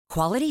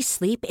Quality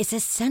sleep is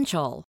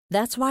essential.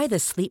 That's why the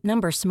Sleep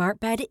Number Smart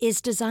Bed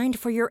is designed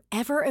for your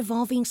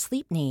ever-evolving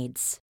sleep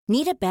needs.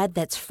 Need a bed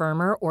that's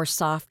firmer or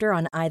softer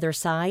on either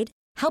side?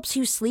 Helps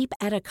you sleep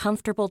at a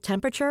comfortable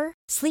temperature?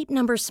 Sleep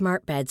Number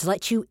Smart Beds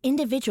let you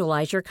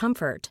individualize your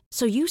comfort,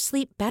 so you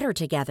sleep better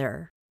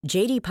together.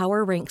 J.D.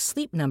 Power ranks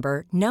Sleep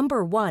Number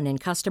number 1 in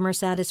customer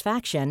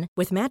satisfaction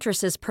with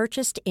mattresses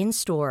purchased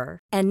in-store.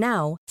 And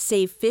now,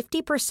 save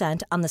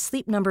 50% on the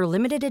Sleep Number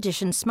Limited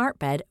Edition Smart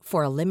Bed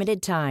for a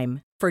limited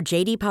time. For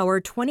J.D. Power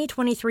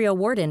 2023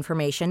 award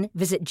information,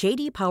 visit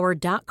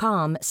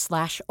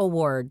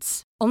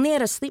jdpower.com/awards. Only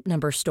at a Sleep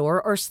Number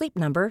store or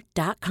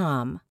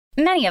sleepnumber.com.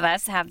 Many of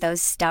us have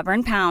those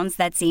stubborn pounds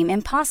that seem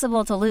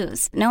impossible to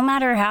lose, no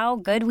matter how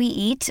good we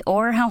eat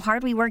or how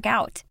hard we work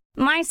out.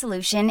 My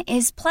solution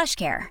is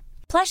PlushCare.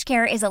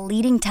 PlushCare is a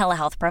leading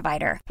telehealth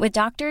provider with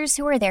doctors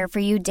who are there for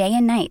you day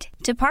and night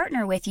to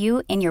partner with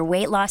you in your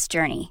weight loss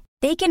journey.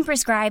 They can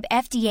prescribe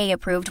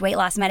FDA-approved weight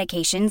loss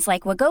medications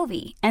like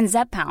Wegovy and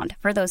Zepbound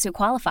for those who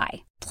qualify.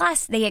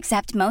 Plus, they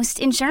accept most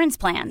insurance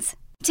plans.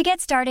 To get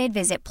started,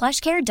 visit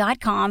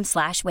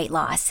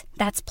plushcare.com/weightloss.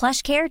 That's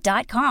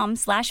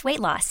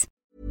plushcare.com/weightloss.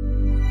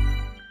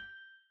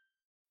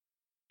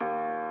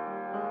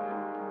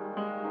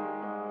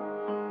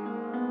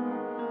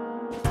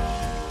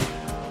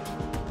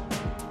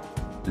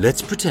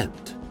 Let's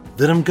pretend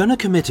that I'm gonna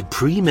commit a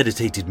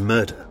premeditated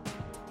murder.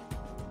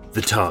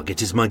 The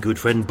target is my good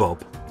friend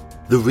Bob.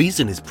 The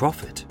reason is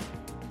profit.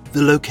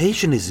 The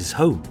location is his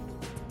home.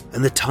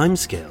 And the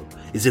timescale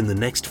is in the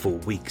next 4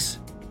 weeks.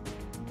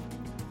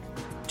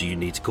 Do you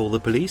need to call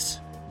the police?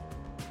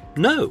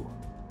 No.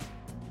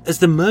 As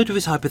the murder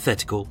is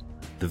hypothetical,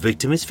 the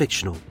victim is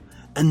fictional,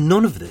 and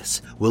none of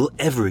this will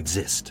ever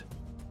exist.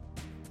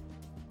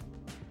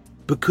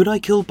 But could I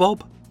kill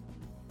Bob?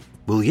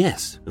 Well,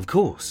 yes, of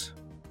course.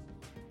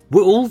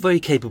 We're all very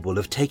capable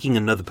of taking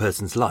another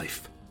person's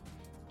life.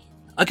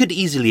 I could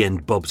easily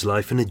end Bob's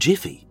life in a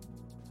jiffy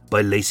by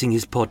lacing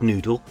his pot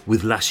noodle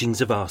with lashings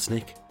of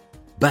arsenic,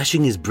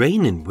 bashing his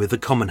brain in with a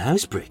common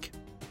house brick,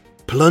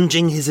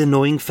 plunging his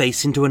annoying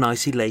face into an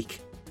icy lake,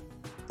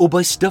 or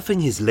by stuffing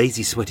his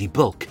lazy sweaty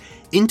bulk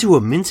into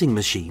a mincing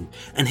machine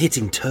and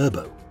hitting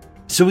turbo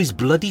so his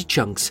bloody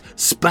chunks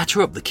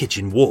spatter up the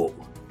kitchen wall.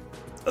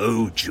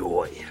 Oh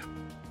joy.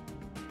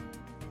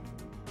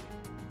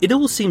 It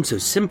all seems so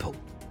simple.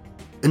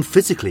 And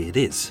physically it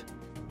is,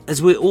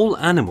 as we're all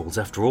animals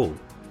after all.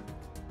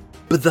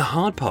 But the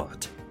hard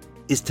part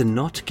is to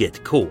not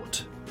get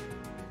caught.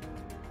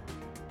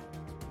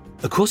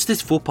 Across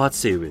this 4-part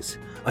series,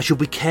 I shall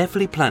be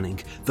carefully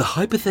planning the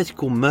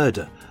hypothetical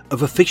murder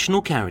of a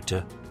fictional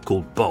character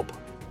called Bob.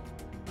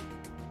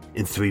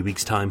 In 3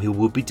 weeks' time he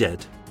will be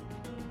dead,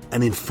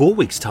 and in 4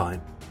 weeks'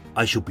 time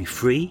I shall be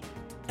free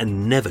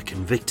and never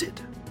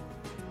convicted.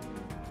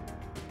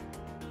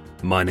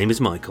 My name is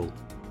Michael.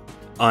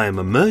 I am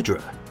a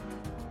murderer,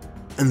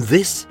 and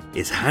this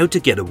is How to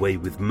Get Away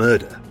with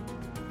Murder.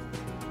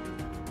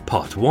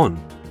 Part 1: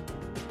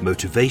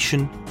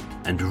 Motivation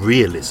and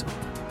Realism.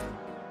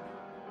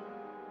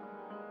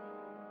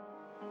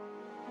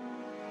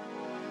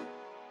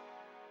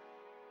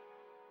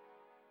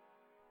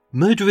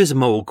 Murder is a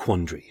moral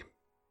quandary.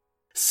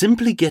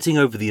 Simply getting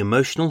over the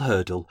emotional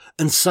hurdle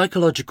and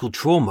psychological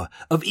trauma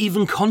of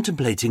even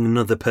contemplating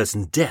another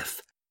person's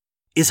death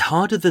is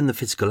harder than the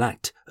physical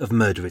act of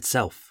murder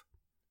itself.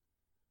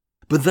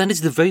 But that is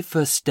the very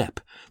first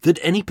step that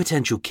any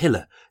potential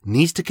killer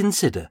needs to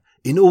consider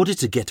in order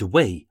to get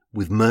away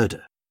with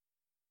murder.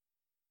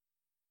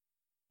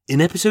 In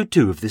episode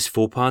 2 of this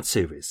 4-part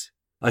series,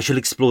 I shall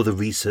explore the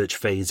research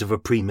phase of a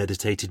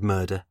premeditated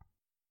murder.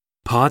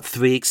 Part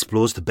 3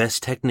 explores the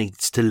best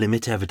techniques to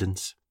limit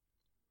evidence.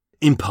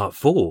 In Part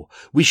 4,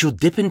 we shall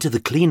dip into the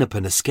cleanup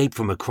and escape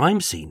from a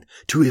crime scene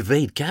to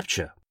evade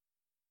capture.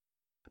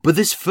 But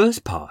this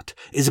first part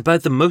is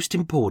about the most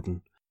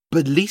important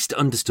but least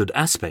understood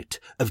aspect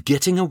of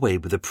getting away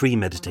with a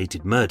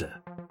premeditated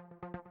murder: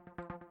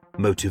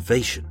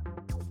 motivation.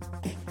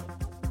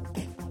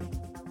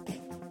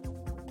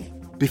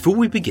 Before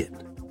we begin,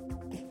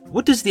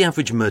 what does the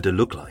average murder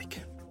look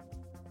like?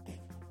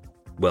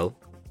 Well,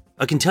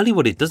 I can tell you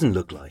what it doesn't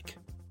look like.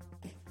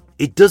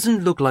 It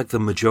doesn't look like the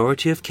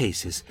majority of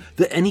cases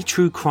that any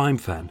true crime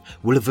fan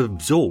will have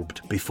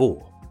absorbed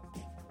before.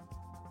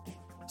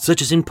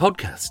 Such as in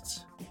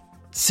podcasts,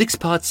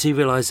 6-part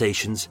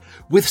serializations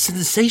with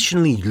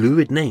sensationally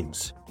lurid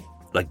names,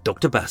 like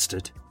Dr.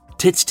 Bastard,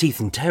 Tits, Teeth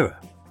and Terror,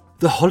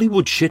 the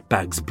Hollywood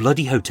Shitbags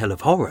Bloody Hotel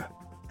of Horror,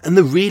 and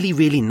the Really,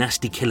 Really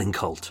Nasty Killing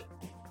Cult,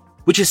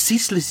 which are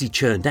ceaselessly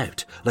churned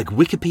out like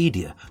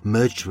Wikipedia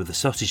merged with a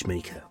sausage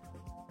maker.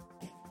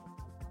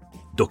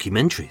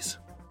 Documentaries.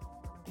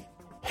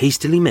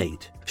 Hastily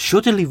made,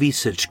 shoddily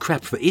researched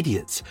crap for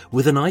idiots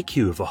with an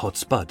IQ of a hot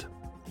spud.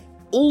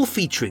 All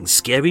featuring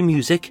scary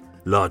music,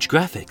 large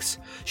graphics,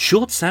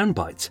 short sound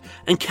bites,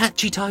 and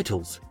catchy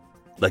titles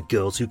like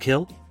Girls Who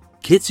Kill,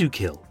 Kids Who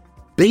Kill,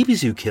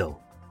 Babies Who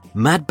Kill,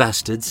 Mad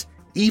Bastards,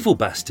 Evil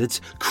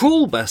Bastards,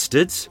 Cruel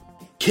Bastards,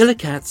 Killer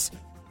Cats,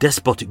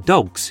 Despotic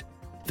Dogs,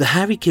 The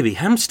Harry Kiri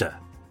Hamster,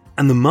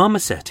 and the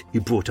marmoset who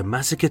brought a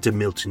massacre to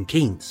Milton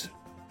Keynes.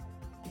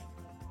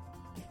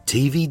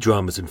 TV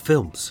dramas and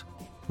films,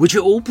 which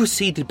are all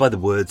preceded by the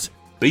words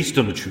 "based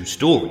on a true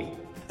story,"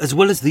 as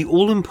well as the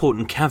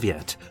all-important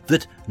caveat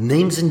that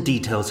names and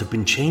details have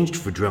been changed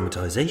for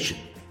dramatisation,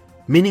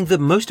 meaning that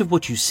most of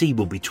what you see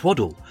will be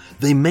twaddle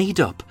they made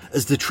up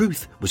as the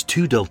truth was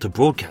too dull to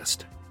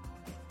broadcast.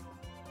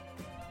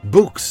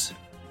 Books,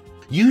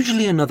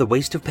 usually another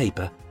waste of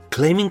paper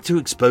claiming to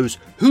expose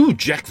who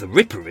Jack the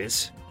Ripper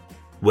is,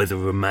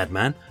 whether a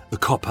madman, a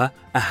copper,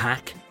 a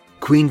hack,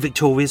 Queen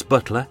Victoria's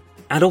butler,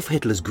 Adolf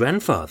Hitler's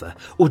grandfather,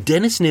 or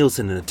Dennis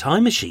Nielsen in a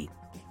time machine,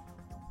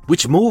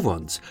 which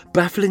morons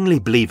bafflingly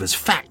believe as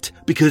fact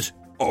because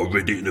 "I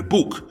read it in a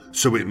book,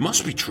 so it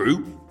must be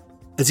true,"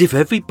 as if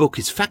every book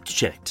is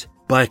fact-checked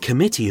by a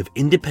committee of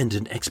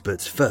independent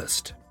experts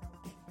first,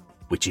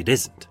 which it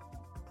isn't.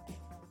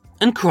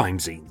 And crime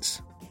zines,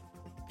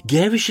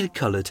 garishly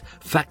coloured,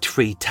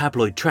 fact-free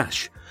tabloid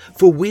trash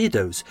for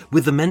weirdos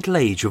with the mental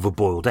age of a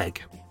boiled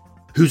egg,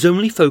 whose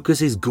only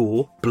focus is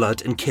gore,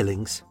 blood and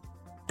killings,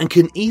 and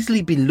can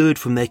easily be lured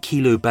from their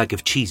kilo bag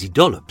of cheesy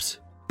dollops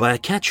by a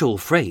catch-all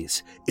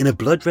phrase in a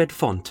blood-red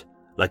font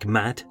like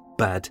mad,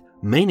 bad,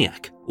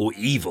 maniac or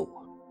evil.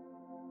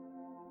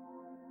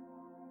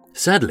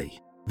 Sadly,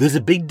 there's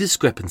a big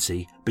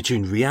discrepancy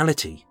between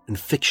reality and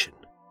fiction,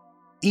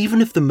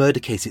 even if the murder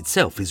case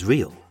itself is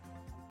real.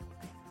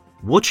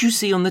 What you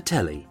see on the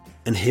telly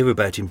and hear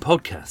about in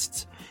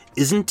podcasts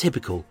isn't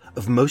typical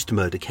of most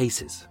murder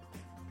cases.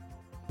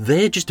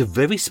 They're just a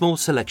very small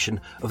selection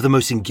of the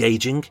most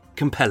engaging,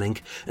 compelling,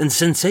 and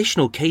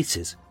sensational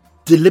cases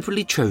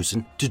deliberately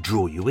chosen to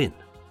draw you in.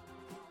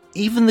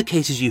 Even the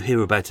cases you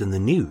hear about in the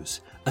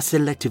news are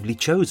selectively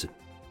chosen,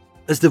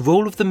 as the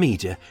role of the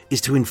media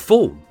is to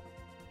inform,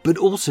 but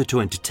also to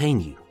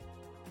entertain you.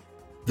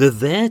 They're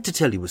there to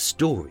tell you a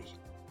story,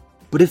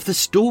 but if the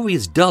story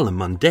is dull and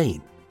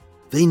mundane,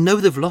 they know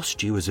they've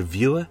lost you as a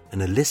viewer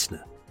and a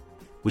listener,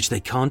 which they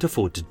can't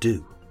afford to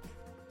do.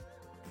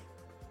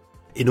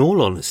 In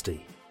all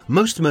honesty,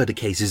 most murder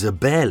cases are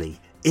barely,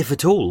 if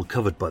at all,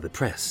 covered by the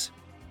press.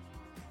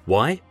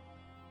 Why?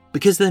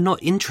 Because they're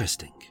not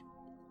interesting.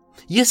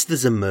 Yes,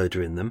 there's a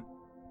murder in them,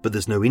 but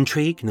there's no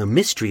intrigue, no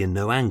mystery, and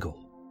no angle.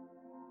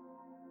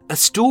 A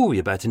story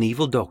about an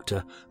evil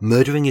doctor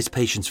murdering his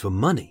patients for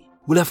money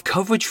will have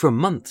coverage for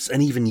months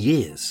and even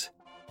years.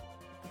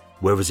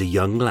 Whereas a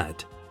young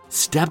lad,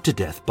 stabbed to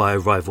death by a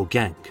rival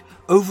gang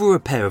over a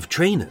pair of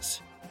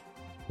trainers,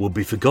 will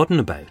be forgotten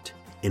about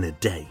in a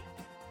day.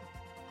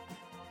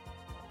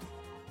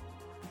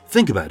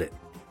 Think about it.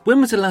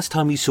 When was the last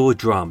time you saw a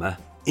drama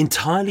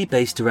entirely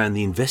based around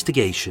the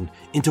investigation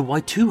into why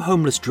two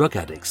homeless drug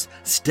addicts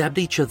stabbed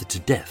each other to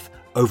death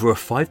over a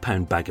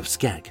 £5 bag of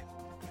skag?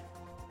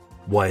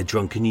 Why a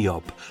drunken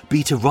yop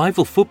beat a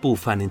rival football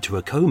fan into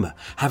a coma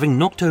having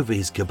knocked over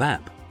his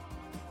kebab?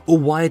 Or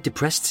why a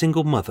depressed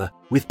single mother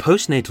with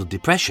postnatal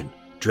depression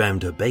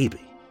drowned her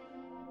baby?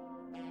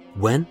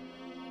 When?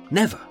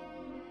 Never.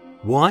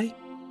 Why?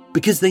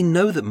 Because they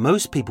know that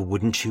most people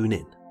wouldn't tune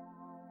in.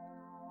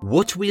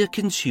 What we are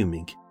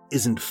consuming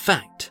isn't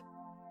fact,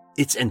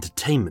 it's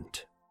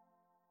entertainment.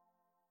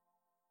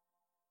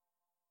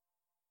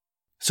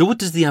 So what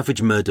does the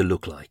average murder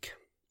look like?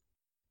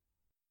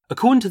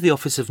 According to the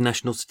Office of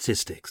National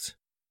Statistics,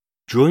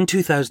 during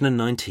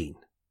 2019,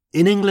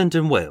 in England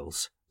and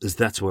Wales, as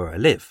that's where I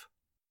live,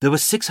 there were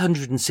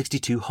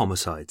 662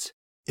 homicides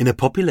in a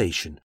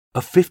population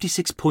of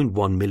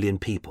 56.1 million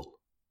people,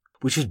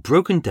 which is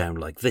broken down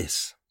like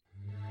this.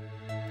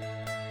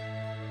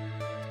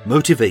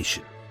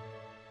 Motivation.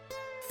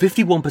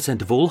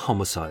 51% of all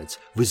homicides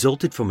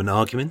resulted from an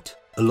argument,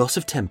 a loss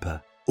of temper,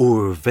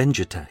 or a revenge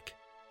attack,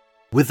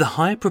 with the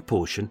higher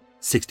proportion,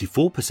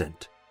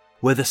 64%,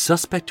 where the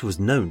suspect was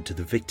known to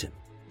the victim.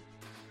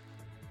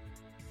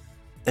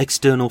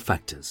 External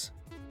factors.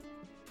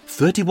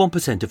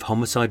 31% of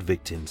homicide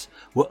victims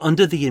were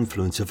under the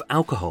influence of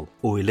alcohol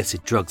or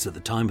illicit drugs at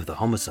the time of the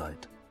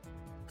homicide.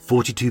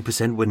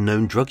 42% were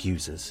known drug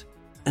users,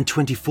 and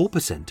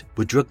 24%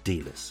 were drug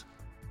dealers.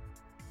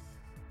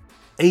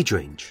 Age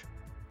range.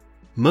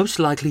 Most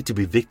likely to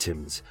be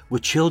victims were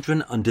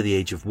children under the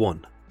age of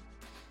 1,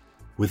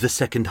 with the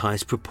second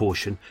highest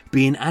proportion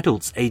being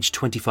adults aged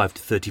 25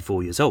 to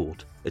 34 years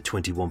old at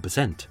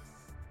 21%,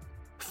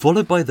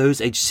 followed by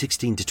those aged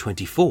 16 to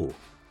 24,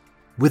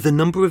 with the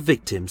number of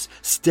victims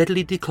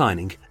steadily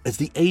declining as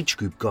the age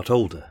group got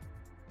older.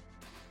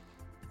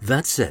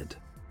 That said,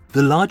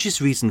 the largest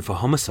reason for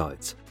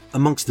homicides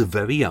amongst the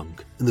very young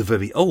and the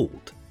very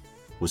old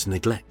was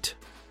neglect.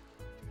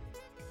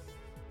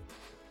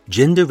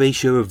 Gender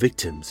ratio of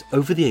victims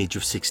over the age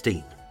of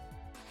 16.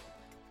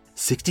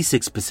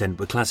 66%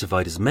 were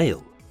classified as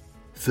male,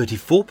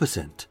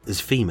 34% as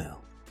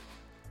female.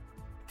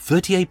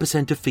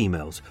 38% of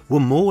females were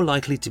more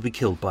likely to be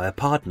killed by a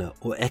partner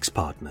or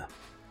ex-partner,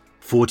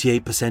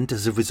 48%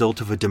 as a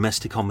result of a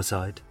domestic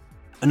homicide,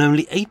 and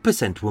only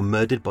 8% were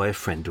murdered by a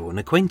friend or an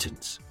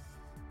acquaintance.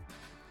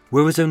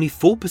 Whereas only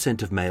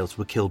 4% of males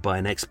were killed by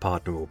an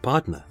ex-partner or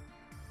partner,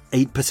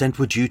 8%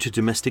 were due to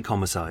domestic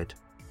homicide,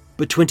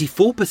 but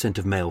 24%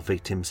 of male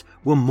victims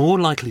were more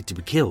likely to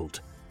be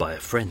killed by a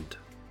friend.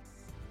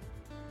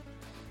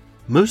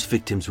 Most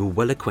victims were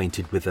well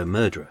acquainted with their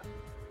murderer.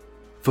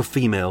 For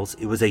females,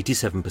 it was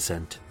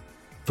 87%.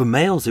 For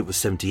males, it was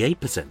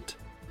 78%,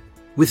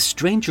 with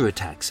stranger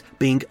attacks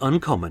being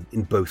uncommon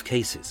in both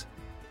cases.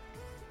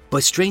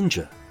 By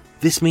stranger,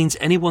 this means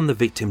anyone the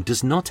victim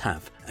does not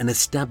have an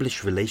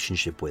established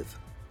relationship with.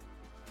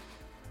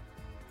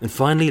 And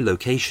finally,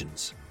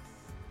 locations.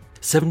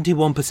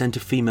 71%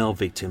 of female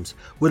victims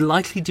were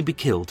likely to be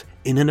killed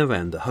in and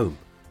around the home,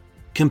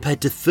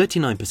 compared to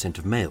 39%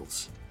 of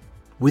males,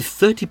 with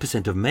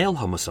 30% of male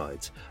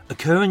homicides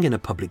occurring in a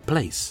public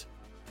place,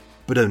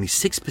 but only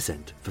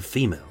 6% for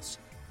females.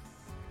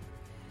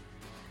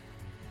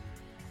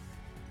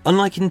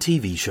 Unlike in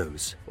TV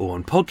shows or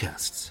on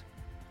podcasts,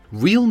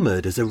 real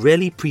murders are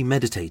rarely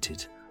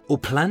premeditated or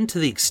planned to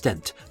the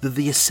extent that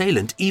the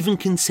assailant even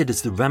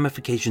considers the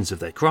ramifications of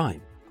their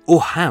crime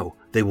or how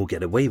they will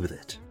get away with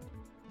it.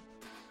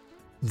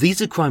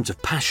 These are crimes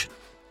of passion.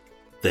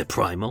 They're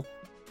primal,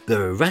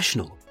 they're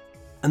irrational,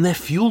 and they're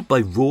fueled by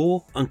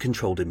raw,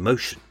 uncontrolled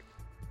emotion.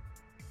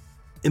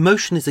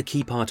 Emotion is a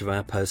key part of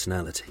our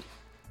personality.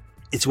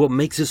 It's what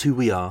makes us who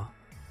we are,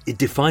 it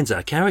defines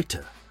our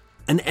character,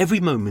 and every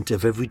moment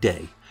of every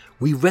day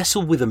we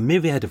wrestle with a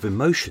myriad of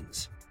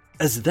emotions,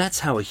 as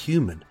that's how a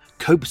human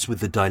copes with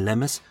the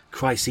dilemmas,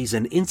 crises,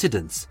 and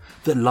incidents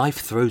that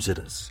life throws at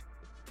us.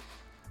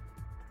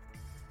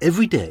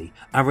 Every day,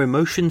 our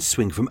emotions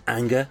swing from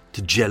anger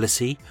to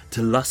jealousy,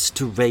 to lust,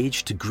 to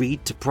rage, to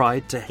greed, to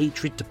pride, to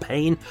hatred, to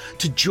pain,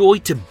 to joy,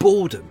 to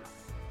boredom.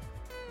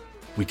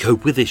 We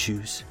cope with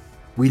issues,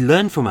 we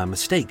learn from our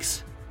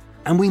mistakes,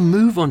 and we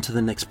move on to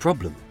the next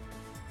problem.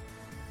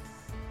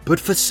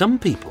 But for some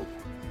people,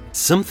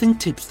 something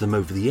tips them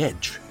over the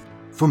edge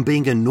from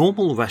being a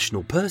normal,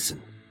 rational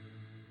person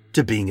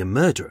to being a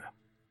murderer.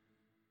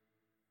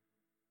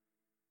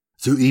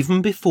 So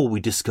even before we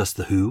discuss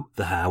the who,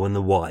 the how, and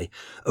the why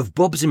of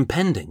Bob's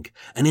impending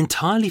and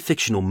entirely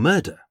fictional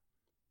murder,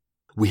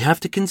 we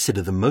have to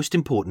consider the most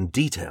important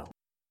detail.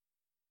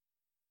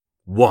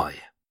 Why?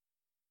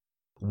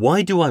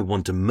 Why do I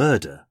want to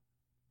murder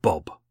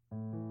Bob?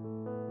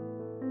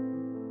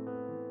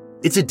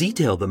 It's a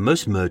detail that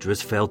most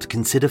murderers fail to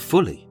consider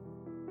fully,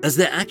 as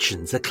their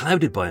actions are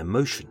clouded by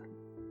emotion.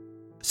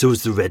 So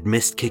as the red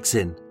mist kicks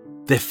in,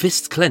 their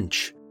fists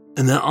clench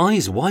and their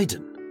eyes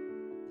widen.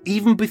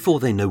 Even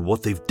before they know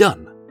what they've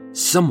done,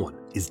 someone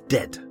is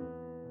dead.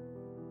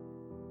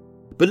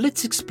 But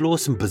let's explore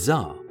some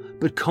bizarre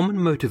but common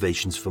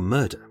motivations for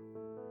murder.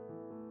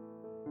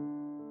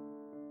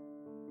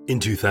 In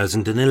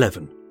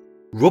 2011,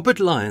 Robert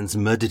Lyons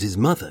murdered his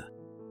mother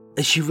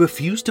as she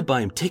refused to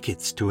buy him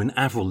tickets to an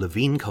Avril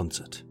Lavigne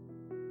concert.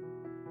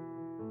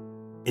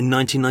 In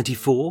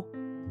 1994,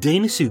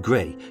 Dana Sue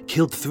Gray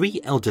killed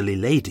 3 elderly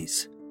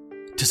ladies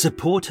to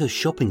support her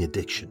shopping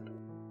addiction.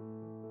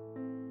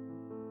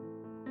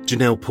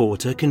 Janelle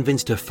Porter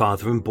convinced her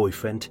father and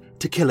boyfriend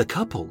to kill a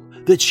couple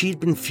that she'd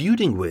been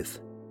feuding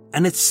with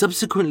and had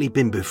subsequently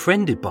been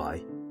befriended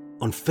by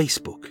on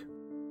Facebook.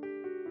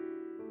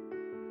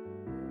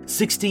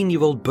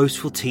 16-year-old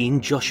boastful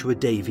teen Joshua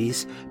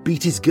Davies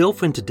beat his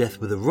girlfriend to death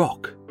with a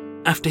rock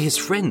after his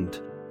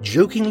friend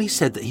jokingly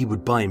said that he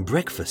would buy him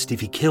breakfast if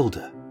he killed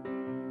her,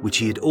 which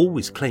he had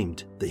always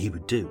claimed that he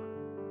would do.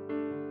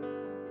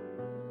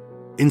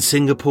 In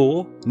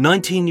Singapore,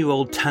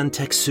 19-year-old Tan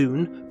Teck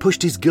Soon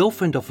pushed his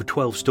girlfriend off a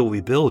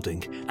 12-story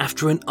building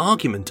after an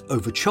argument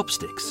over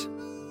chopsticks.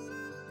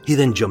 He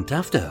then jumped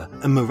after her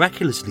and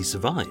miraculously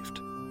survived.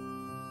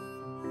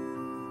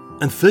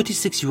 And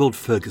 36-year-old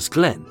Fergus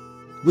Glenn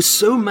was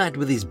so mad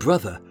with his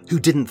brother, who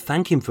didn't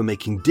thank him for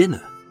making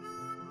dinner,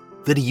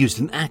 that he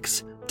used an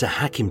axe to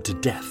hack him to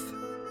death.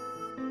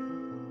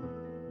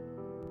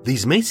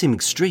 These may seem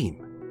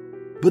extreme,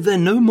 but they're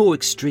no more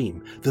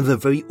extreme than the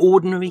very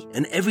ordinary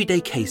and everyday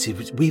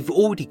cases we've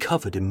already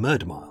covered in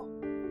Murder Mile.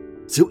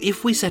 So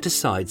if we set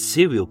aside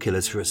serial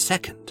killers for a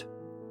second,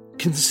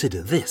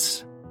 consider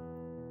this.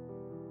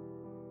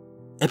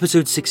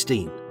 Episode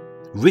 16,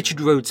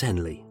 Richard Rhodes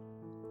Henley.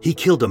 He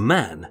killed a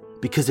man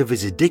because of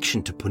his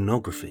addiction to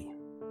pornography.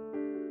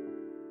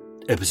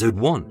 Episode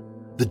 1,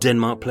 the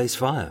Denmark Place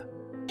fire.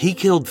 He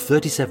killed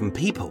 37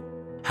 people,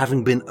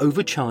 having been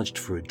overcharged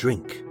for a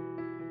drink.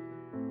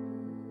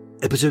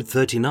 Episode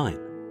 39,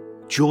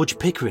 George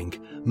Pickering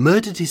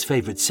murdered his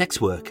favourite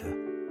sex worker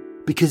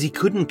because he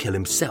couldn't kill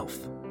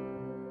himself.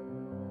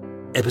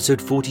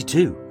 Episode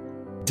 42,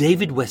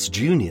 David West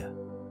Jr.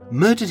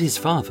 murdered his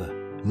father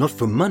not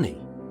for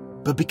money,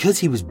 but because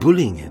he was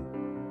bullying him.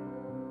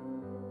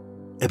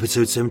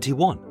 Episode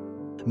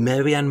 71,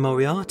 Mary Ann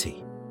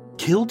Moriarty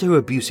killed her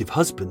abusive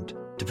husband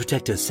to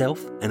protect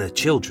herself and her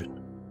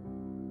children.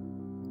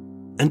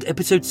 And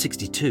episode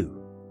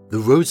 62, the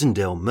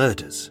Rosendale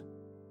murders.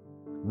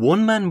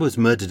 One man was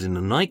murdered in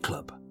a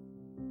nightclub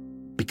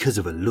because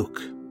of a look.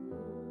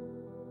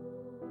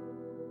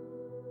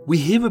 We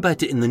hear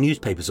about it in the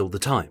newspapers all the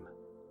time,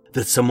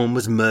 that someone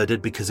was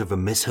murdered because of a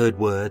misheard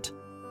word,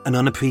 an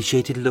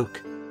unappreciated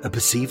look, a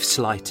perceived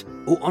slight,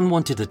 or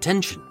unwanted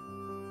attention.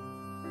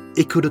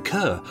 It could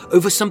occur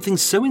over something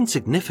so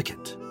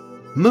insignificant,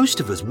 most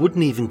of us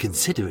wouldn't even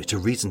consider it a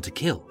reason to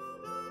kill,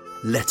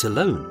 let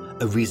alone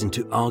a reason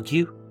to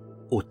argue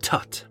or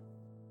tut.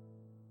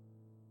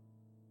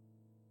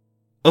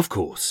 Of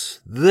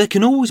course, there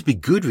can always be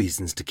good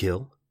reasons to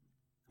kill,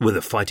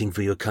 whether fighting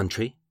for your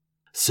country,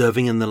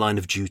 serving in the line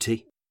of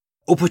duty,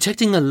 or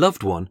protecting a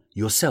loved one,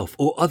 yourself,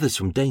 or others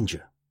from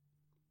danger.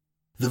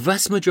 The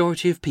vast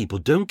majority of people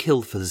don't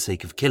kill for the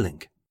sake of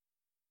killing.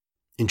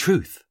 In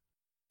truth,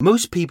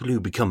 most people who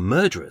become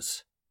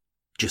murderers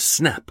just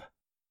snap.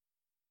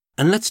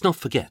 And let's not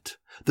forget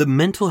that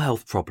mental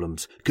health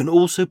problems can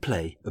also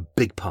play a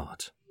big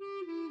part.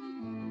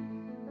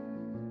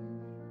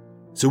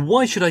 So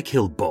why should I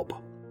kill Bob?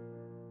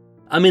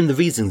 I mean, the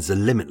reasons are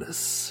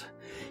limitless.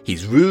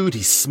 He's rude,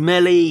 he's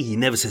smelly, he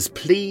never says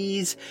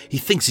please, he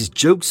thinks his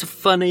jokes are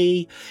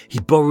funny, he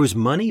borrows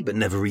money but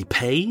never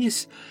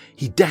repays,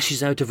 he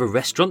dashes out of a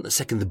restaurant the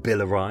second the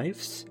bill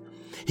arrives,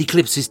 he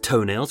clips his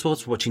toenails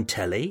whilst watching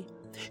telly,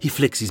 he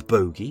flicks his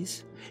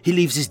bogies, he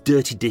leaves his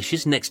dirty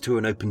dishes next to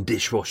an open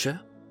dishwasher,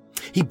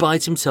 he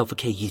buys himself a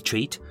cakey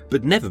treat,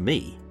 but never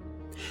me,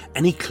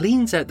 and he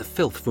cleans out the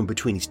filth from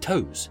between his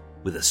toes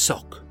with a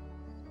sock.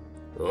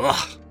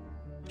 Ugh!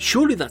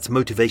 Surely that's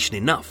motivation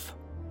enough,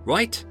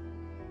 right?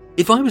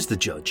 If I was the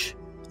judge,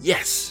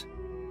 yes.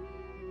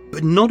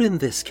 But not in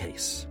this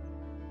case.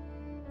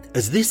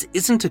 As this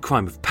isn't a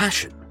crime of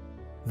passion,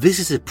 this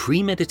is a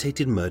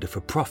premeditated murder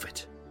for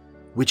profit,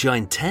 which I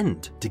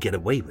intend to get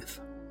away with.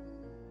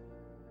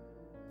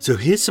 So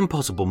here's some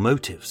possible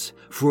motives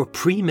for a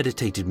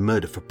premeditated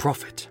murder for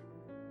profit.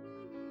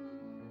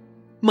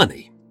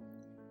 Money.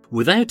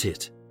 Without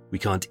it, we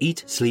can't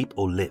eat, sleep,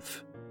 or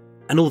live.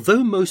 And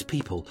although most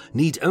people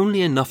need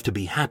only enough to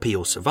be happy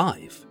or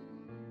survive,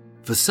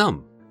 for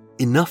some,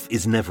 enough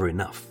is never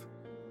enough.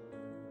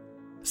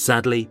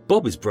 Sadly,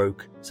 Bob is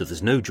broke, so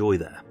there's no joy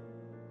there.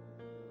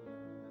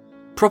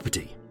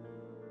 Property.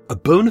 A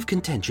bone of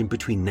contention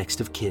between next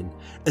of kin,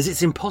 as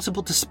it's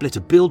impossible to split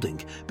a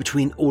building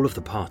between all of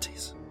the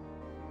parties.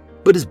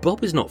 But as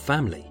Bob is not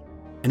family,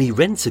 and he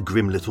rents a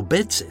grim little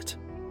bedsit,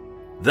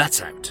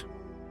 that's out.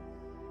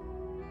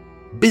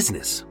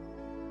 Business.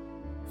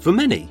 For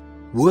many,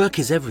 work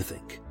is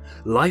everything,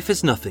 life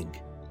is nothing,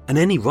 and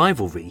any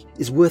rivalry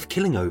is worth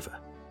killing over.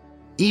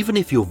 Even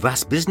if your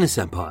vast business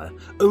empire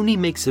only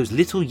makes those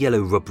little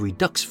yellow rubbery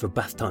ducks for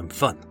bath time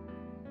fun.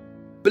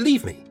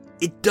 Believe me,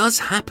 it does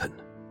happen.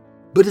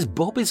 But as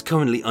Bob is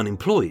currently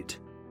unemployed,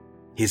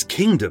 his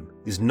kingdom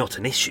is not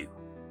an issue.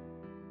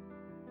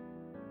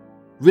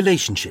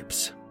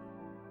 Relationships.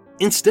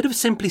 Instead of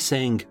simply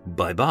saying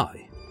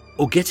bye-bye,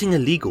 or getting a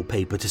legal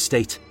paper to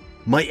state,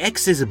 my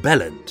ex is a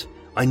bellend,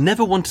 I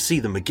never want to see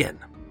them again,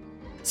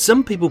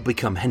 some people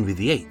become Henry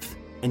VIII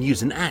and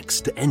use an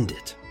axe to end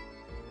it.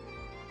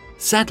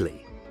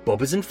 Sadly,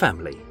 Bob isn't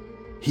family,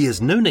 he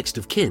has no next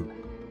of kin,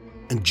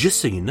 and just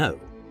so you know,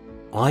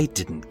 I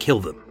didn't kill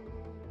them.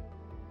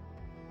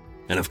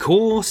 And of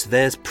course,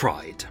 there's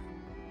pride.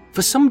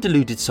 For some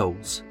deluded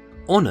souls,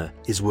 honour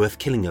is worth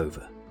killing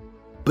over.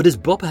 But as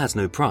Bob has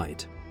no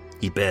pride,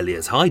 he barely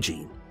has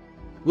hygiene,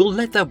 we'll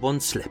let that one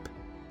slip,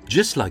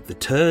 just like the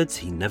turds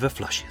he never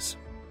flushes.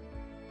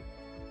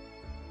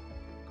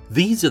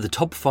 These are the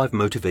top 5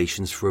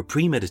 motivations for a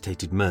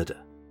premeditated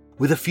murder,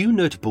 with a few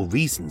notable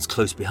reasons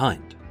close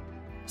behind,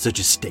 such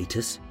as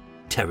status,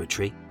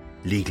 territory,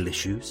 legal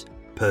issues,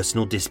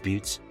 personal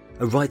disputes,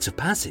 a rites of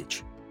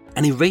passage,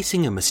 and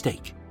erasing a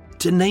mistake,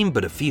 to name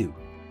but a few.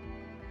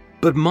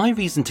 But my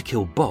reason to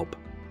kill Bob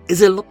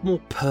is a lot more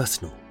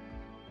personal,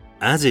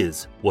 as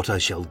is what I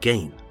shall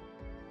gain.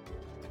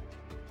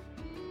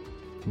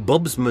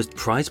 Bob's most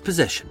prized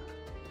possession,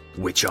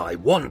 which I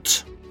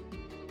want,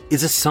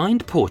 is a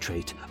signed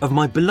portrait of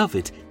my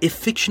beloved, if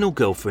fictional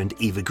girlfriend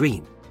Eva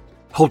Green,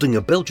 holding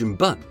a Belgian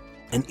bun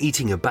and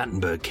eating a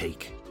Battenberg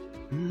cake.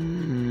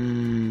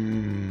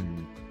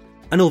 And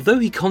although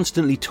he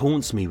constantly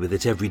taunts me with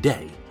it every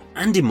day,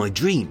 and in my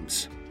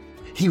dreams,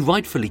 he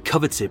rightfully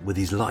covets it with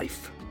his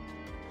life.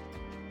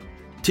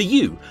 To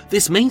you,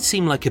 this may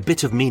seem like a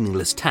bit of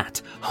meaningless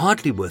tat,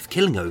 hardly worth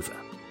killing over.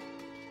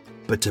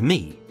 But to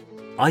me,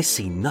 I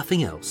see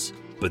nothing else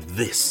but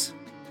this.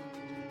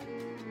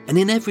 And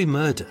in every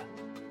murder,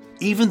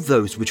 even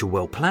those which are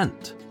well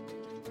planned,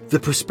 the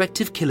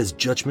prospective killer's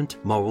judgment,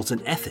 morals,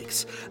 and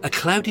ethics are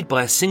clouded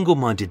by a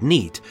single-minded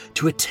need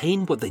to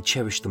attain what they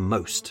cherish the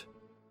most.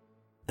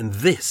 And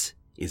this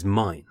is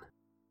mine.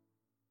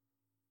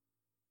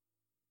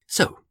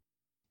 So,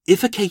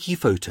 if a cakey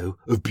photo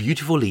of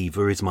beautiful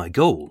Eva is my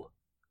goal,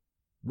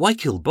 why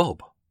kill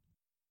Bob?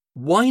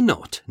 Why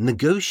not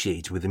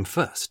negotiate with him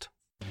first?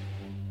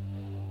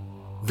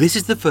 This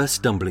is the first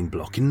stumbling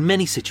block in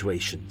many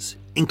situations,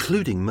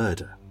 including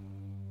murder,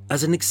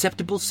 as an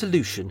acceptable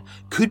solution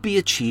could be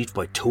achieved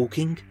by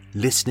talking,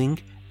 listening,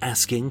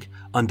 asking,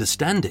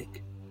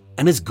 understanding,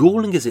 and as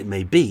galling as it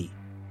may be,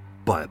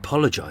 by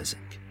apologising.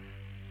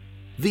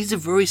 These are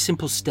very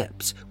simple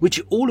steps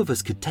which all of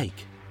us could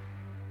take.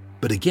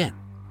 But again,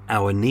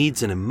 our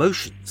needs and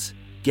emotions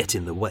get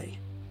in the way.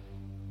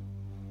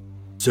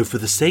 So for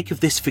the sake of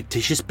this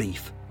fictitious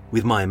beef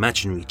with my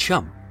imaginary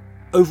chum,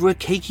 over a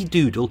cakey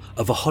doodle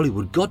of a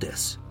Hollywood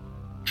goddess,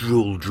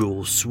 drool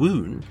drool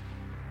swoon,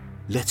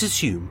 let's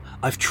assume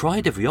I've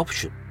tried every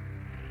option,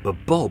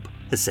 but Bob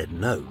has said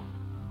no.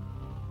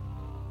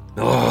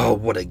 Oh,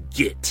 what a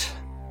git.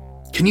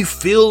 Can you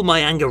feel my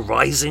anger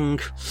rising?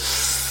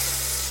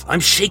 I'm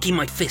shaking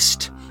my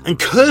fist and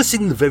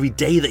cursing the very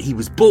day that he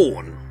was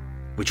born,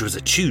 which was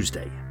a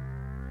Tuesday.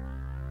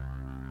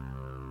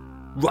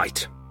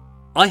 Right,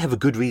 I have a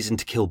good reason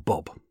to kill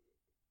Bob.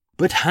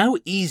 But how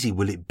easy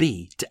will it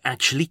be to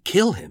actually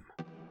kill him?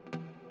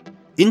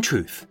 In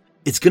truth,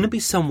 it's going to be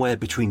somewhere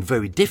between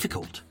very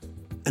difficult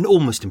and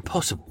almost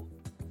impossible.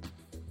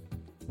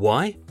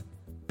 Why?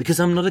 Because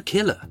I'm not a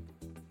killer.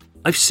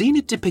 I've seen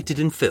it depicted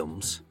in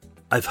films,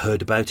 I've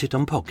heard about it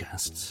on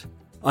podcasts,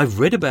 I've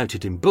read about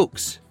it in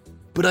books,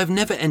 but I've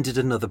never ended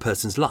another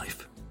person's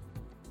life.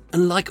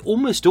 And like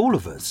almost all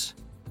of us,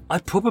 I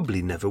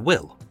probably never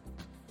will.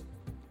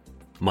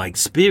 My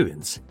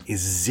experience is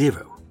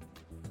 0.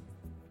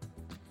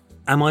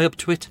 Am I up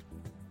to it?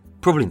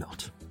 Probably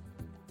not.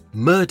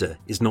 Murder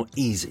is not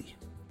easy.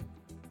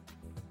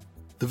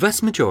 The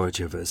vast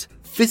majority of us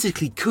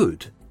physically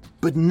could,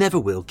 but never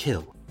will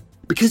kill,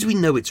 because we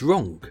know it's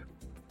wrong.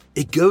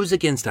 It goes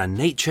against our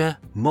nature,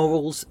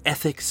 morals,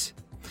 ethics,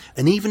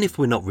 and even if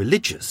we're not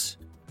religious,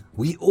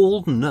 we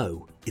all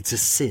know it's a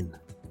sin.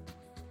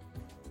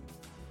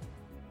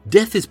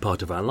 Death is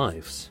part of our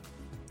lives,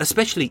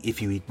 especially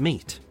if you eat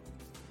meat.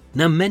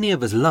 Now, many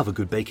of us love a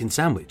good bacon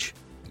sandwich.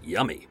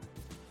 Yummy.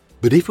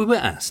 But if we were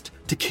asked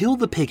to kill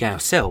the pig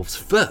ourselves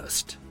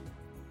first,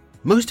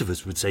 most of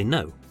us would say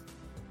no.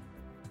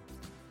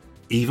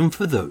 Even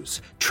for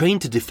those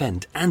trained to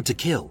defend and to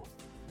kill.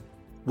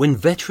 When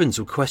veterans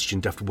were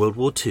questioned after World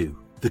War II,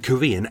 the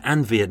Korean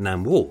and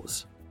Vietnam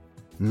Wars,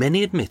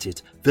 many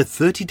admitted that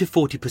 30 to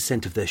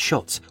 40% of their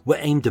shots were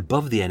aimed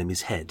above the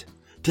enemy's head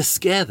to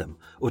scare them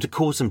or to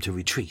cause them to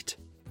retreat,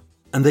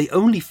 and they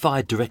only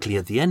fired directly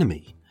at the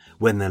enemy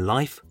when their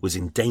life was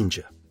in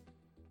danger.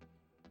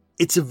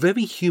 It's a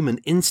very human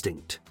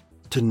instinct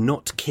to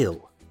not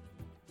kill,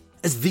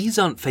 as these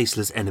aren't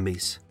faceless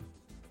enemies.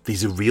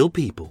 These are real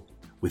people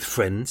with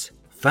friends,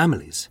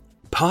 families,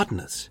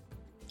 partners,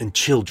 and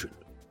children.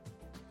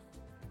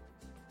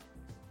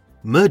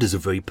 Murders are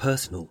very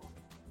personal.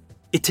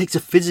 It takes a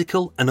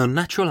physical and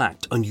unnatural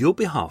act on your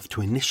behalf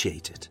to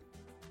initiate it,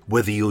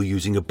 whether you're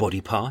using a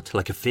body part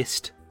like a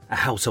fist, a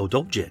household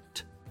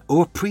object,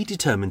 or a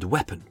predetermined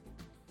weapon.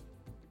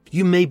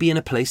 You may be in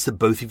a place that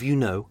both of you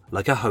know,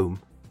 like a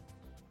home.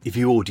 If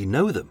you already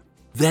know them,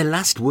 their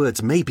last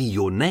words may be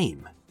your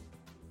name,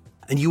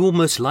 and you will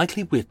most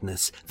likely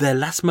witness their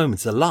last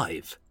moments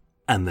alive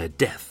and their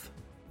death.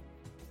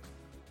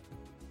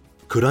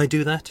 Could I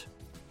do that?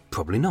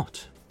 Probably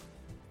not.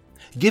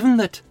 Given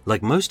that,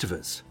 like most of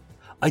us,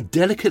 I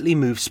delicately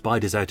move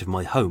spiders out of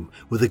my home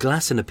with a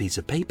glass and a piece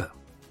of paper.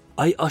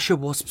 I usher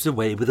wasps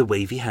away with a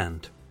wavy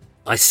hand.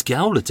 I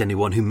scowl at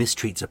anyone who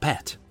mistreats a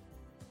pet.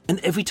 And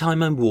every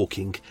time I'm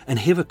walking and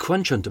hear a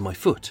crunch under my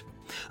foot,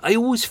 I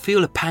always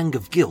feel a pang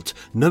of guilt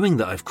knowing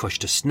that I've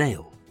crushed a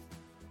snail.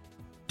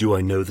 Do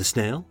I know the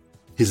snail?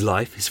 His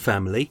life, his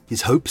family,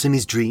 his hopes and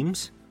his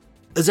dreams?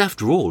 As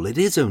after all, it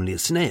is only a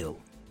snail.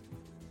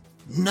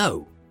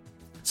 No.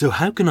 So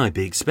how can I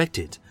be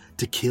expected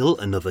to kill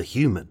another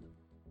human?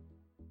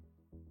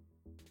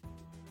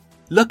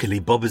 Luckily,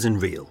 Bob isn't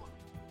real.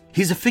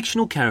 He's a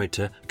fictional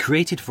character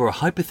created for a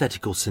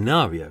hypothetical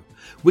scenario,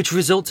 which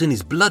results in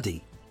his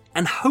bloody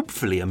and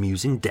hopefully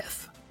amusing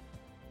death.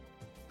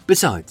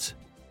 Besides,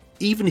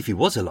 even if he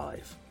was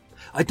alive,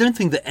 I don't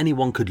think that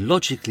anyone could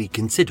logically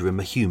consider him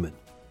a human,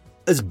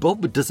 as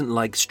Bob doesn't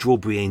like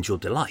Strawberry Angel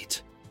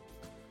Delight.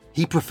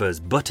 He prefers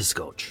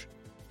butterscotch.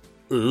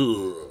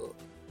 Ugh.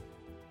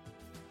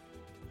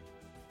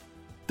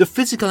 The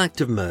physical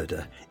act of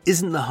murder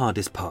isn't the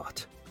hardest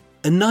part,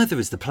 and neither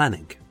is the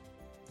planning.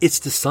 It's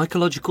the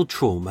psychological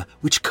trauma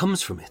which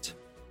comes from it,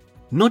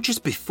 not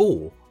just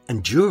before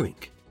and during,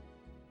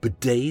 but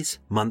days,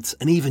 months,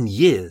 and even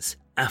years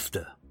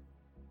after.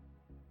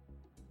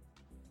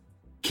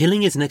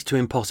 Killing is next to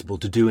impossible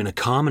to do in a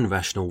calm and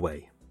rational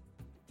way.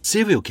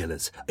 Serial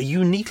killers are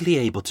uniquely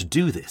able to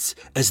do this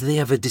as they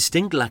have a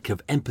distinct lack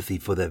of empathy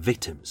for their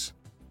victims.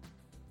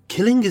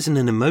 Killing isn't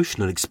an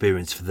emotional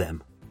experience for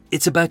them.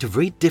 It's about a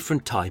very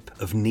different type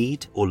of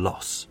need or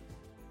loss.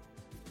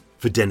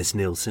 For Dennis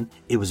Nilsen,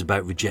 it was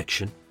about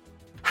rejection.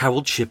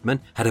 Harold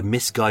Shipman had a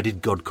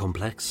misguided God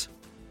complex.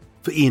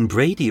 For Ian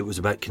Brady, it was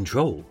about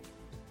control.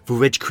 For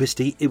Reg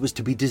Christie, it was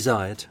to be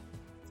desired.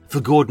 For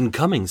Gordon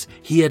Cummings,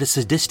 he had a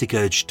sadistic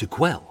urge to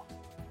quell.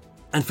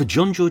 And for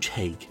John George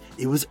Haigh,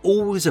 it was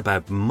always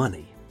about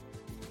money.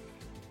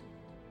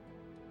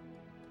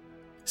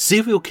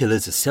 Serial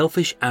killers are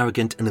selfish,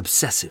 arrogant, and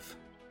obsessive.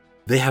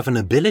 They have an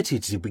ability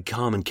to be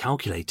calm and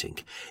calculating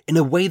in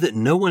a way that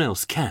no one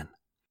else can.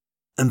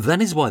 And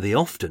that is why they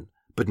often,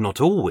 but not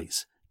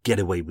always, get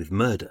away with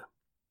murder.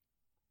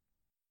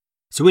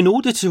 So in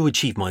order to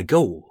achieve my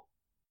goal,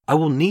 I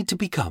will need to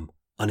become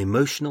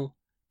unemotional,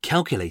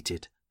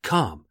 calculated,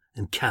 calm,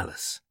 and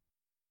callous.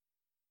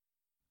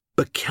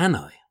 But can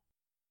I?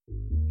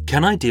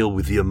 Can I deal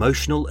with the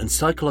emotional and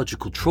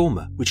psychological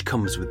trauma which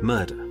comes with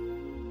murder?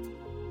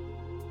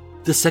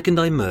 The second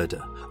I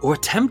murder or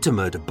attempt to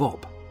murder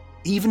Bob,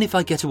 even if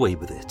I get away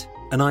with it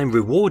and I am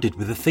rewarded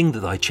with the thing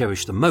that I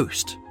cherish the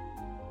most,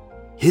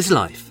 his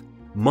life,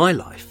 my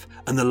life,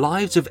 and the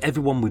lives of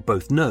everyone we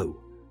both know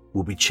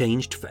will be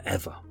changed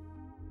forever.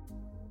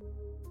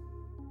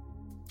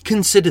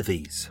 Consider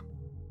these.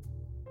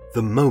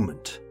 The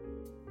moment.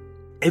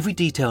 Every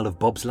detail of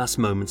Bob's last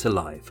moments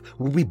alive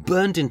will be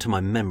burned into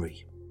my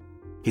memory.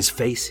 His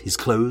face, his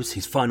clothes,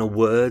 his final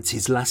words,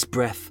 his last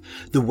breath,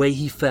 the way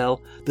he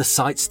fell, the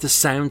sights, the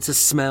sounds, the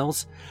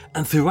smells,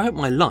 and throughout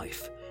my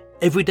life,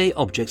 everyday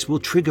objects will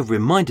trigger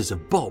reminders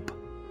of Bob,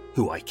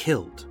 who I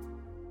killed.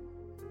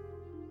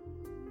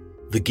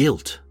 The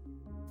guilt.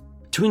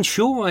 To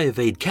ensure I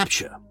evade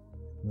capture,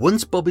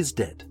 once Bob is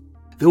dead,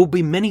 there will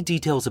be many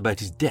details about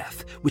his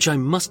death which I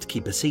must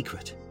keep a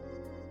secret,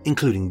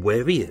 including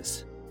where he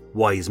is,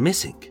 why he's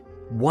missing,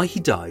 why he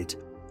died,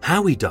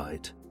 how he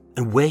died,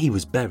 and where he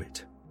was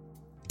buried.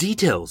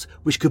 Details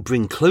which could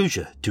bring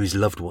closure to his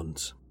loved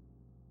ones.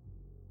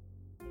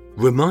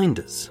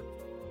 Reminders.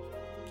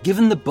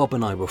 Given that Bob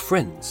and I were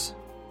friends,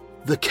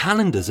 the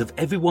calendars of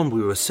everyone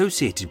we were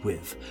associated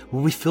with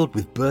will be filled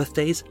with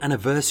birthdays,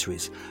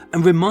 anniversaries,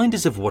 and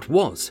reminders of what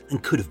was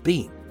and could have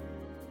been.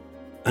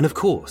 And of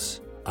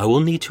course, I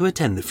will need to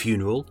attend the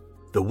funeral,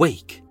 the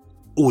wake,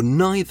 or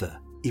neither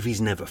if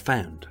he's never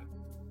found.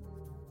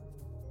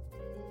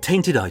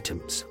 Tainted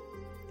items.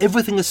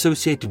 Everything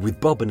associated with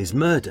Bob and his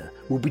murder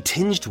will be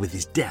tinged with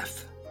his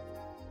death.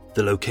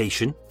 The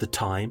location, the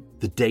time,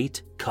 the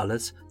date,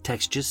 colours,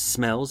 textures,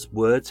 smells,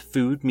 words,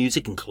 food,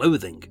 music and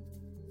clothing.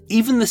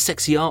 Even the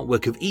sexy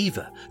artwork of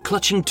Eva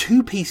clutching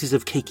 2 pieces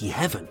of cakey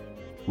heaven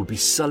will be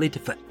sullied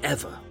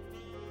forever.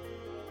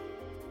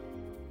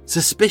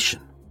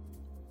 Suspicion.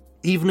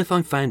 Even if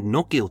I'm found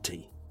not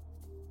guilty,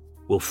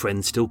 will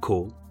friends still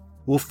call?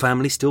 Will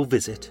family still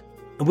visit?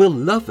 And will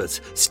lovers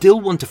still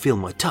want to feel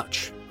my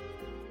touch?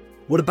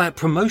 What about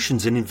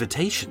promotions and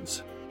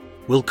invitations?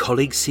 Will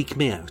colleagues seek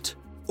me out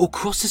or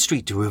cross the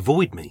street to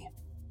avoid me?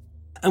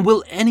 And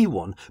will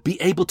anyone be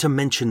able to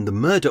mention the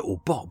murder or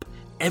Bob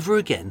ever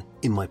again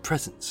in my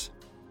presence?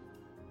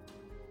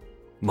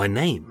 My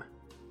name.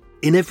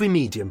 In every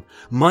medium,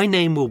 my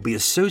name will be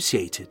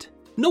associated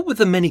not with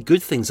the many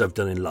good things I've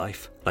done in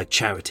life, like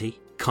charity,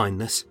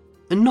 kindness,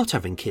 and not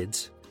having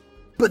kids,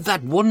 but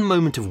that one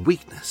moment of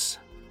weakness.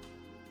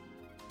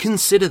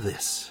 Consider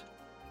this.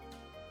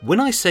 When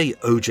I say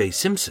O.J.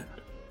 Simpson,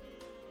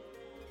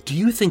 do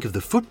you think of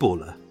the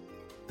footballer,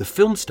 the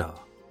film star,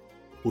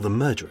 or the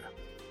murderer?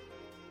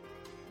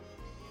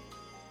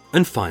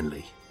 And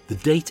finally, the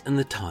date and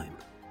the time.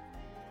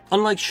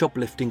 Unlike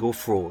shoplifting or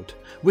fraud,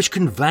 which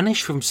can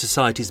vanish from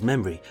society's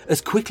memory as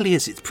quickly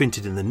as it's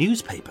printed in the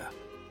newspaper,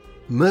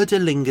 murder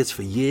lingers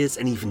for years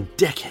and even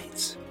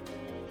decades,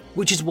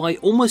 which is why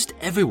almost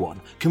everyone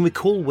can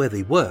recall where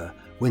they were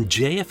when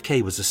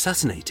JFK was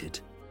assassinated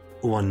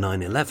or on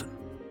 9/11.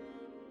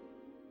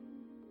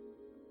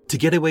 To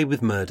get away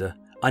with murder,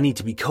 I need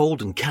to be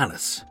cold and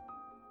callous,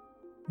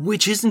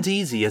 which isn't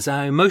easy as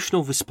our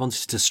emotional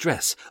responses to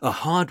stress are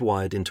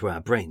hardwired into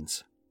our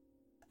brains.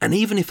 And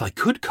even if I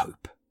could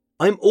cope,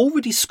 I'm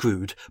already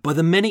screwed by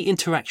the many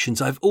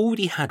interactions I've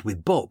already had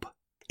with Bob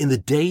in the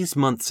days,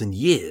 months and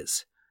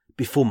years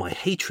before my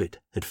hatred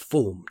had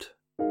formed.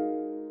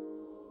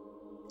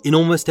 In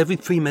almost every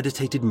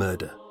premeditated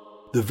murder,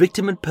 the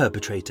victim and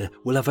perpetrator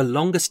will have a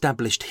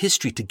long-established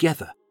history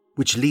together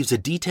which leaves a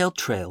detailed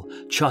trail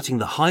charting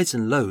the highs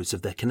and lows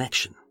of their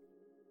connection.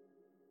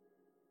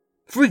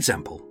 For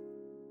example,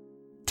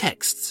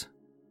 texts.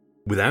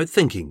 Without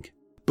thinking,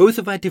 both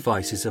of our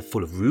devices are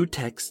full of rude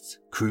texts,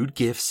 crude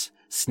gifs,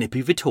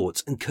 snippy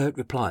retorts and curt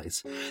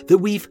replies that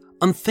we've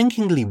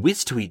unthinkingly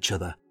whizzed to each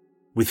other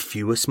with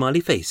fewer smiley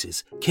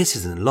faces,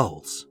 kisses and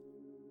lulls.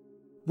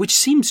 Which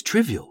seems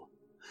trivial,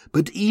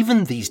 but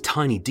even these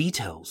tiny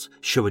details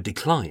show a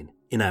decline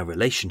in our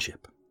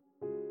relationship.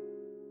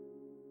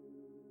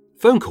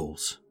 Phone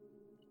calls.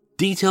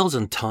 Details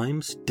on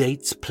times,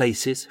 dates,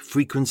 places,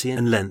 frequency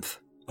and length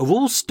are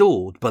all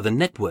stored by the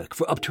network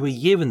for up to a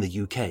year in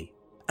the UK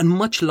and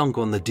much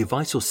longer on the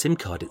device or SIM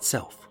card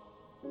itself,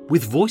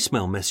 with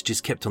voicemail messages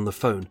kept on the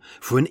phone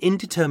for an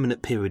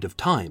indeterminate period of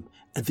time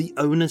at the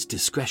owner's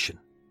discretion.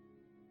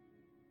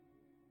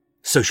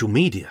 Social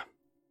media.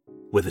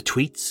 Whether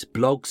tweets,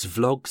 blogs,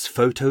 vlogs,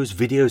 photos,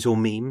 videos or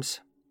memes,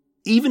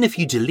 even if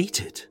you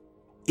delete it,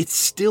 it's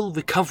still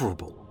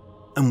recoverable.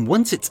 And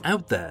once it's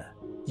out there,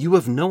 you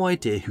have no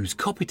idea who's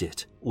copied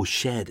it or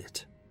shared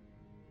it.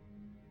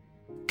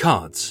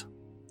 Cards.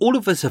 All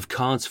of us have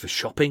cards for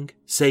shopping,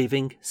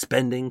 saving,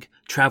 spending,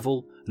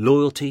 travel,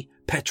 loyalty,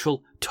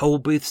 petrol, toll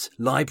booths,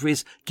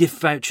 libraries, gift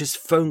vouchers,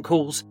 phone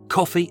calls,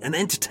 coffee and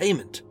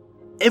entertainment.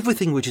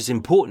 Everything which is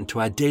important to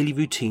our daily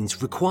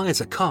routines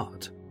requires a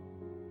card.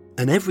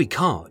 And every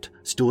card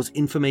stores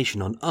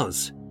information on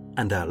us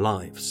and our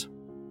lives.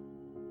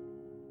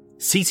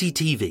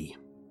 CCTV.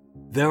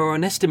 There are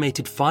an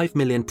estimated 5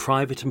 million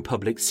private and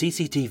public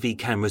CCTV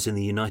cameras in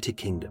the United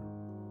Kingdom.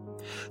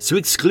 So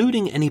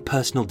excluding any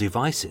personal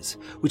devices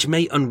which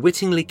may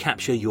unwittingly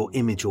capture your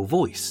image or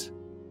voice,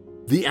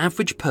 the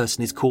average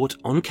person is caught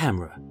on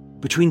camera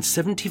between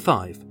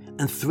 75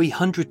 and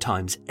 300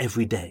 times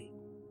every day,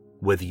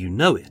 whether you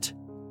know it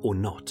or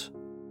not.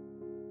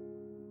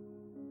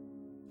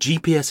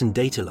 GPS and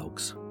data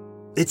logs.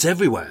 It's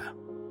everywhere.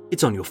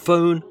 It's on your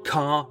phone,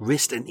 car,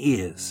 wrist and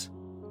ears.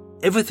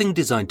 Everything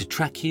designed to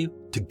track you,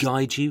 to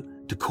guide you,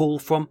 to call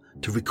from,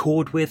 to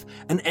record with,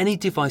 and any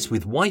device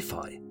with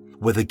Wi-Fi,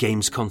 whether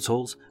games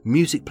consoles,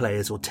 music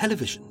players or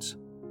televisions.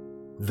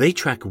 They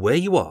track where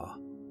you are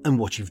and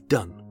what you've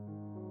done.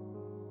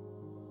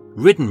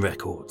 Written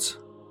records.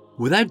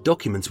 Without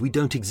documents we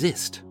don't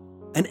exist.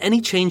 And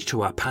any change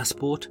to our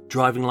passport,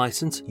 driving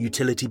license,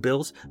 utility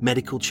bills,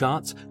 medical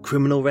charts,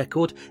 criminal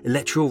record,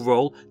 electoral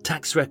roll,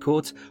 tax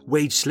records,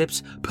 wage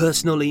slips,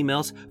 personal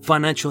emails,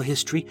 financial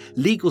history,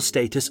 legal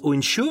status or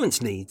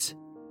insurance needs.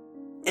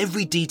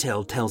 Every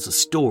detail tells a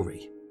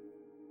story.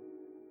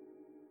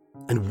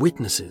 And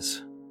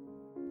witnesses.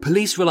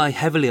 Police rely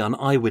heavily on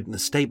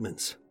eyewitness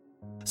statements.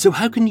 So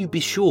how can you be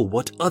sure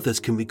what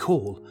others can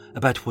recall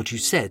about what you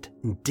said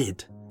and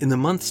did in the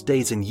months,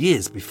 days and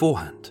years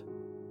beforehand?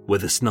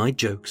 Whether snide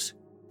jokes,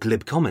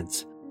 glib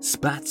comments,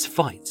 spats,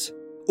 fights,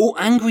 or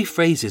angry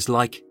phrases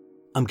like,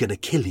 "I'm gonna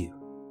kill you,"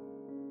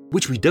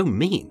 which we don't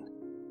mean,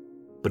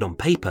 but on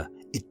paper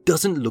it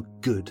doesn't look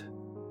good.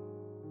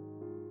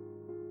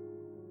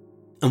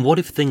 And what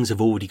if things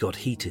have already got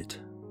heated?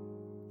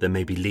 There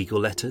may be legal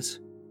letters,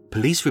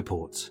 police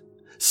reports,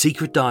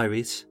 secret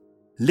diaries,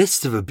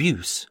 lists of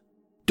abuse,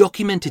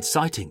 documented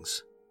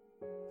sightings,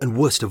 and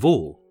worst of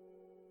all,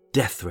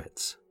 death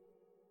threats.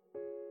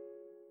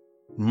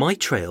 My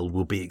trail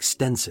will be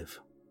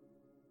extensive,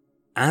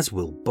 as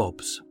will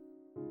Bob's.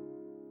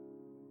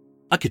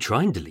 I could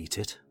try and delete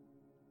it,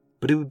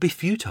 but it would be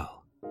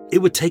futile.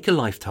 It would take a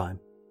lifetime,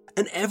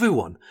 and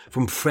everyone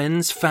from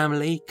friends,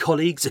 family,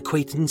 colleagues,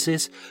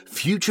 acquaintances,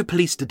 future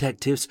police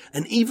detectives,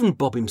 and even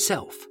Bob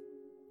himself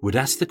would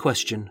ask the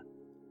question,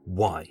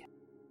 why?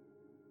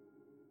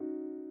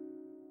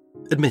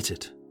 Admit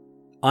it,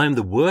 I am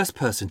the worst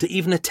person to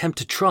even attempt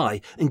to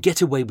try and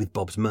get away with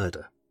Bob's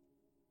murder.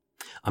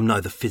 I'm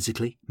neither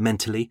physically,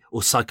 mentally,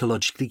 or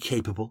psychologically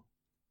capable.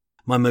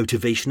 My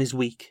motivation is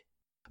weak.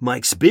 My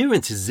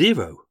experience is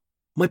zero.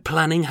 My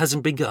planning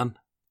hasn't begun.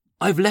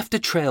 I've left a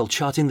trail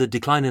charting the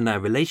decline in our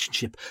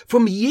relationship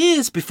from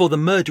years before the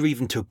murder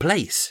even took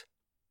place.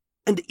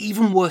 And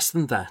even worse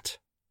than that,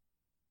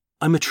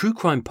 I'm a true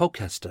crime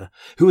podcaster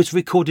who has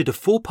recorded a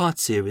 4-part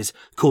series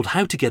called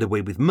How to Get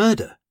Away with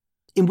Murder,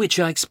 in which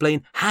I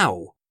explain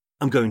how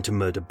I'm going to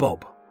murder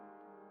Bob.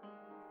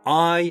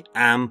 I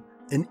am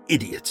an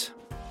idiot.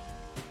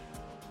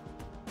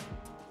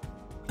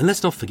 And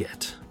let's not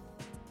forget,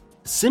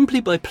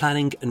 simply by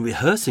planning and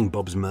rehearsing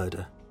Bob's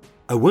murder,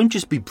 I won't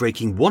just be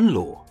breaking one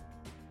law.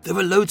 There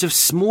are loads of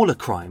smaller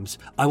crimes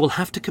I will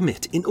have to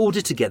commit in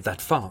order to get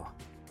that far,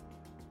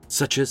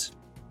 such as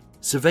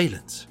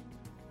surveillance.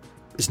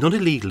 It's not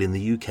illegal in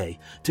the UK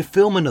to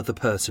film another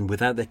person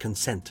without their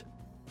consent,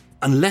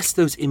 unless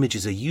those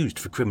images are used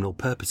for criminal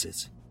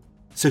purposes,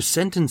 so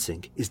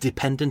sentencing is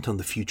dependent on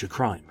the future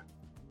crime.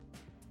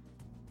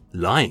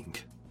 Lying.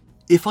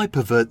 If I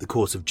pervert the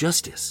course of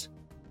justice,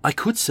 I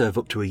could serve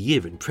up to a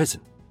year in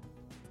prison.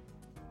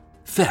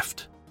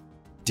 Theft.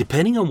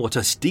 Depending on what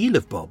I steal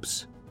of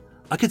Bob's,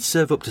 I could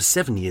serve up to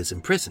 7 years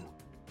in prison.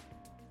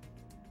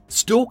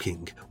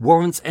 Stalking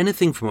warrants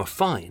anything from a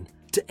fine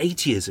to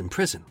 8 years in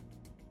prison.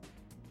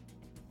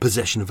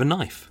 Possession of a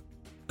knife,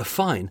 a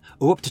fine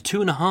or up to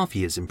 2.5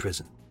 years in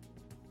prison.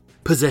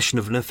 Possession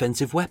of an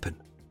offensive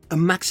weapon, a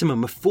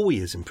maximum of 4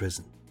 years in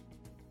prison.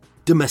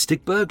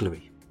 Domestic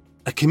burglary,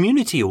 a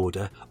community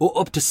order or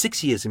up to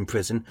 6 years in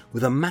prison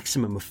with a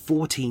maximum of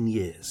 14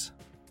 years.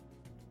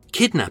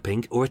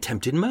 Kidnapping or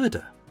attempted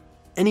murder,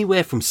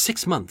 anywhere from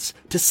 6 months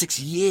to 6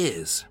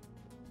 years.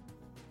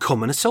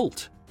 Common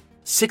assault,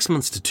 6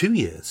 months to 2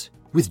 years,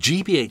 with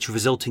GBH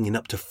resulting in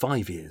up to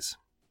 5 years.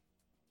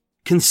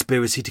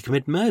 Conspiracy to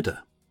commit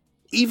murder,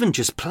 even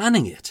just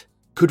planning it,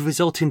 could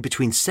result in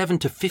between 7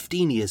 to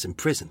 15 years in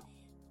prison.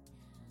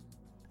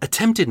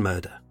 Attempted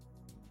murder,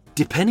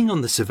 depending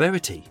on the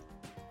severity,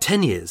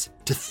 10 years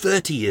to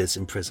 30 years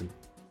in prison.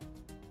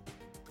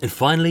 And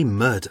finally,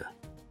 murder,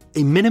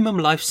 a minimum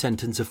life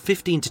sentence of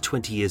 15 to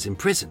 20 years in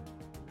prison,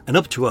 and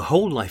up to a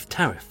whole life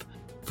tariff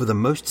for the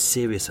most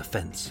serious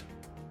offence.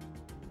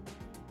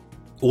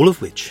 All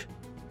of which,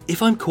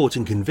 if I'm caught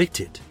and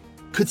convicted,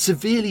 could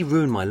severely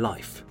ruin my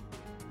life,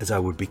 as I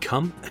would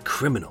become a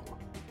criminal.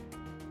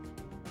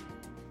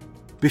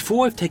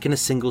 Before I've taken a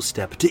single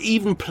step to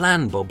even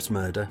plan Bob's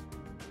murder,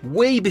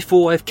 way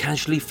before I've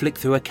casually flicked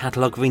through a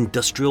catalogue of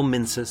industrial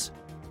mincers,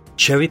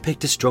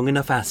 cherry-picked a strong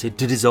enough acid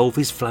to dissolve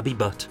his flabby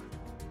butt,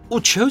 or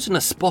chosen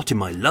a spot in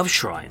my love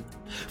shrine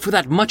for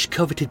that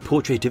much-coveted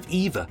portrait of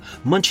Eva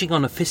munching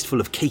on a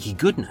fistful of cakey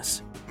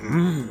goodness,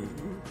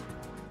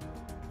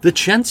 the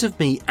chance of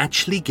me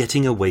actually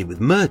getting away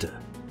with murder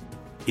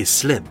is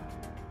slim.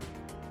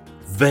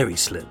 very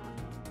slim.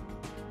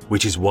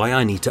 Which is why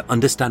I need to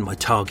understand my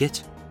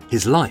target,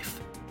 his life,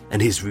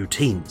 and his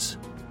routines.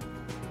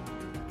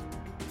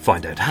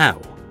 Find out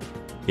how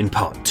in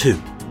part 2.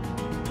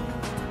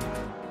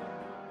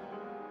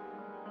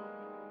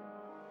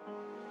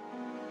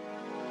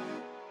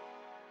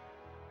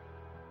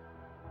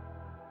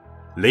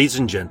 Ladies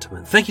and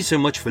gentlemen, thank you so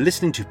much for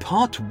listening to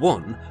part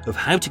 1 of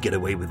How to Get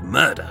Away with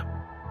Murder.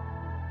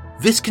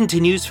 This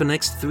continues for the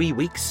next 3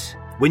 weeks,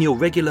 when your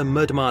regular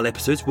Murder Mile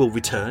episodes will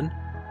return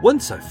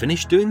once I've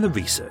finished doing the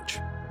research.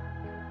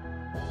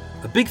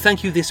 A big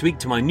thank you this week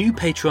to my new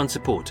Patreon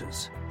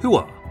supporters, who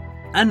are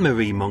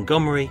Anne-Marie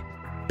Montgomery,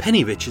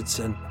 Penny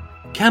Richardson,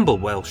 Campbell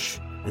Welsh,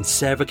 and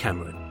Sarah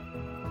Cameron.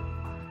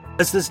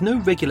 As there's no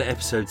regular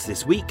episodes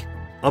this week,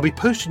 I'll be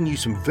posting you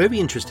some very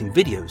interesting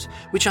videos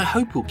which I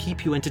hope will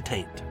keep you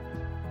entertained.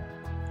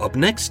 Up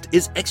next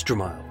is Extra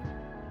Mile,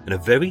 and a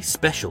very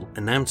special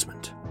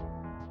announcement.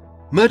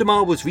 Murder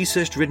Mile was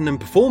researched, written and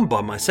performed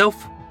by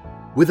myself,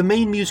 with the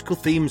main musical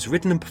themes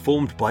written and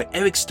performed by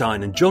Eric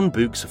Stein and John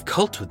Books of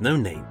Cult with No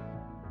Name.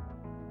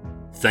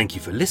 Thank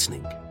you for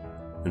listening,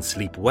 and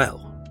sleep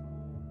well.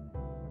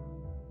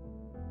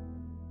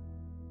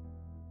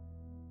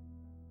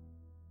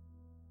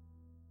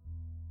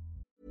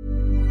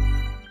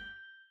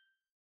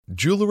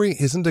 Jewelry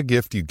isn't a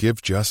gift you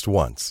give just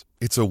once.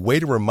 It's a way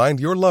to remind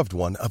your loved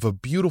one of a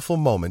beautiful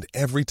moment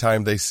every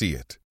time they see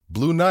it.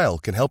 Blue Nile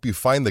can help you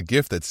find the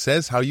gift that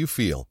says how you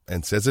feel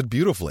and says it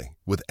beautifully,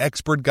 with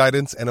expert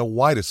guidance and a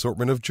wide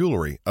assortment of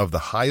jewelry of the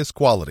highest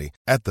quality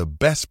at the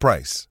best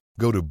price.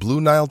 Go to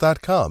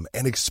BlueNile.com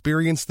and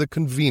experience the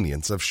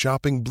convenience of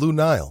shopping Blue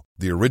Nile,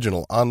 the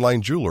original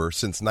online jeweler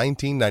since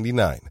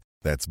 1999.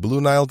 That's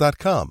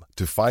BlueNile.com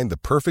to find the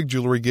perfect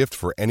jewelry gift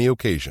for any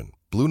occasion.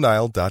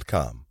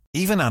 BlueNile.com.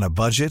 Even on a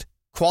budget,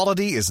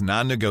 quality is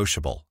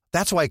non-negotiable.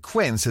 That's why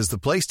Quince is the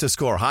place to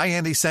score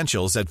high-end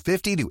essentials at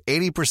 50 to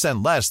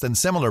 80% less than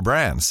similar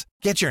brands.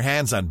 Get your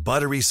hands on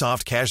buttery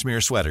soft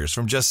cashmere sweaters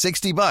from just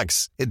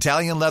 $60,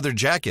 Italian leather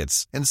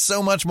jackets, and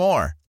so much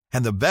more.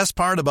 And the best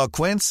part about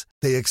Quince,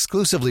 they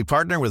exclusively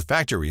partner with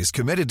factories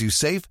committed to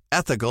safe,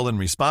 ethical, and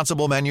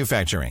responsible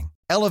manufacturing.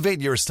 Elevate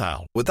your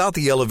style without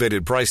the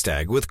elevated price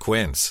tag with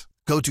Quince.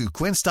 Go to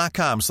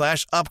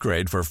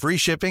quince.com/upgrade for free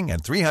shipping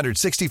and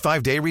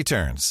 365-day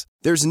returns.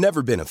 There's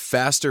never been a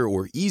faster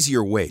or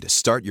easier way to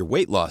start your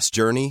weight loss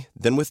journey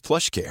than with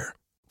PlushCare.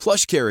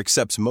 PlushCare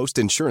accepts most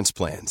insurance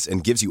plans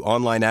and gives you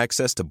online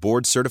access to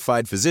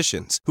board-certified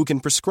physicians who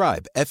can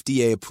prescribe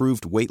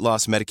FDA-approved weight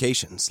loss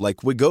medications like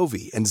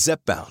Wegovy and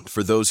Zepbound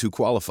for those who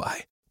qualify.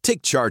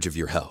 Take charge of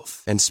your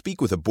health and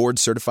speak with a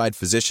board-certified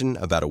physician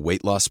about a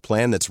weight loss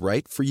plan that's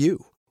right for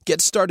you. Get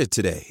started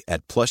today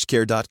at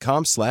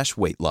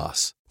plushcare.com/weight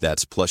loss.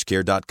 That's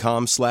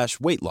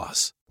plushcare.com/weight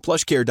loss.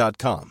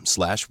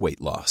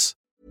 plushcare.com/weight loss.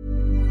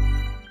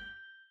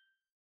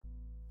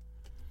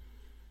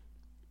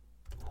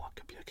 Oh, I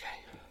could be okay.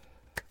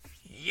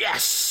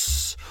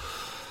 Yes!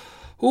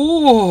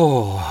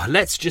 Oh,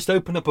 let's just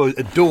open up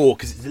a door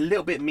because it's a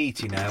little bit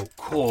meaty now.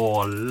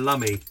 Oh,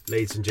 lummy,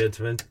 ladies and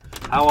gentlemen.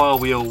 How are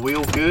we all? We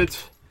all good?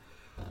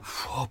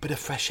 Oh, a bit of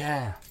fresh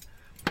air.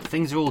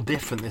 Things are all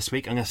different this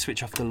week. I'm going to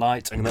switch off the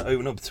lights. I'm going to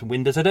open up some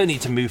windows. I don't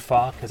need to move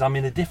far because I'm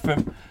in a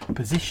different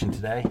position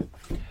today.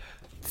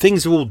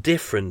 Things are all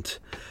different.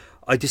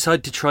 I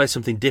decided to try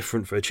something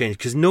different for a change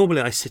because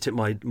normally I sit at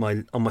on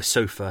my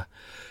sofa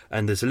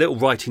and there's a little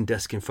writing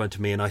desk in front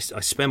of me and I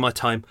spend my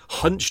time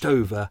hunched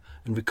over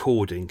and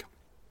recording.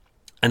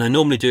 And I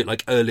normally do it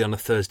like early on a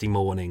Thursday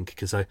morning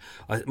because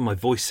my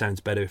voice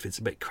sounds better if it's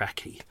a bit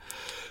cracky.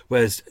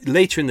 Whereas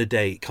later in the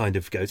day, it kind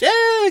of goes,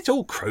 it's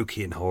all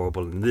croaky and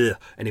horrible. And ugh.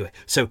 Anyway,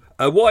 so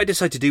what I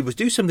decided to do was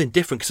do something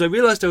different because I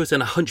realised I was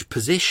in a hunched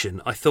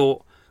position. I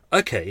thought,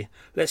 okay,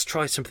 let's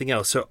try something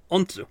else. So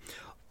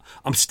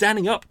I'm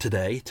standing up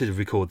today to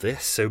record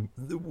this,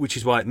 which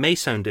is why it may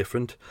sound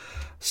different.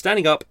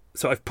 Standing up,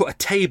 so I've put a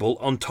table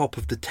on top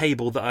of the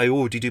table that I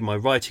already do my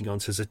writing on.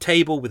 So there's a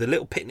table with a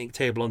little picnic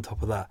table on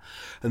top of that.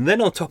 And then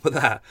on top of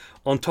that,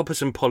 on top of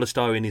some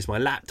polystyrene is my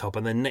laptop,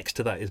 and then next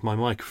to that is my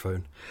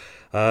microphone.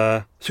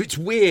 So it's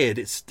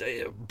weird.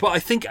 But I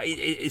think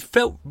it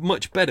felt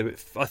much better.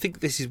 I think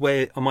this is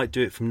where I might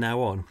do it from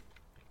now on.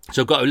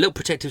 So I've got a little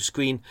protective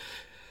screen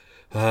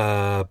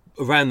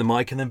around the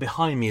mic, and then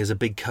behind me is a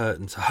big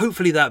curtain. So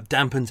hopefully that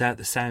dampens out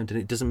the sound and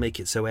it doesn't make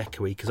it so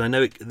echoey, because I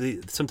know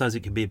sometimes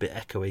it can be a bit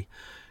echoey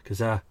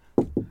because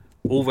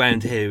all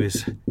round here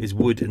is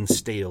wood and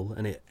steel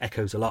and it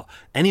echoes a lot.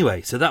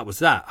 Anyway, so that was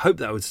that. Hope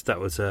that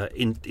was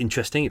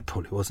interesting. It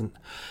probably wasn't.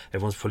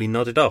 Everyone's probably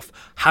nodded off.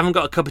 Haven't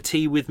got a cup of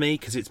tea with me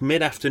because it's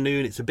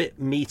mid-afternoon. It's a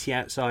bit meaty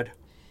outside.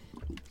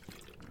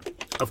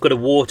 I've got a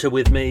water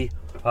with me.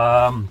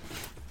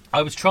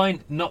 I was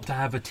trying not to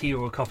have a tea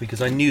or a coffee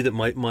because I knew that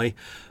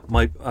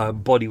my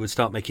body would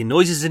start making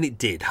noises, and it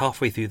did.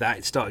 Halfway through that,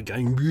 it started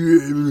going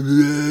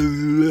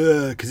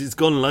because it's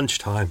gone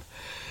lunchtime,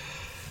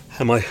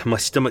 and my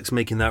stomach's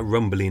making that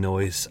rumbly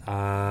noise.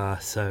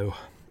 So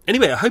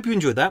anyway, I hope you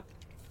enjoyed that.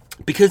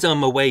 because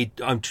I'm away,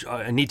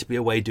 I need to be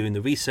away doing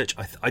the research.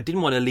 I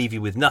didn't want to leave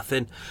you with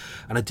nothing,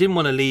 and I didn't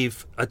want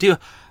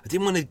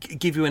to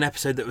give you an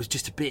episode that was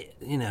just a bit,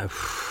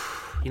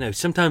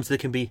 sometimes there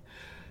can be,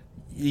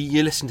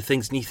 you listen to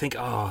things and you think,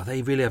 oh,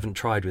 they really haven't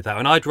tried with that,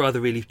 and I'd rather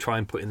really try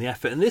and put in the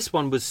effort. And this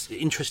one was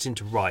interesting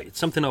to write. It's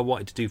something I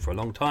wanted to do for a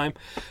long time,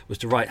 was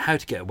to write how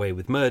to get away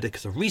with murder,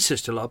 because I've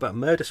researched a lot about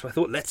murder, so I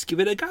thought, let's give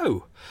it a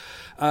go.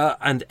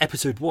 And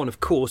episode 1, of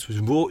course, was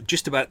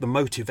just about the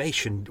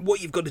motivation,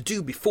 what you've got to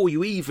do before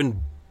you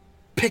even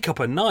pick up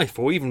a knife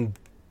or even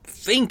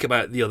think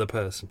about the other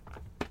person.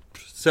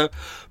 So,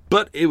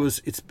 but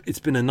it's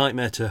been a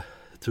nightmare to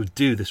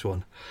do this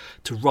one,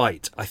 to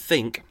write, I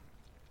think,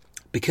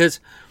 because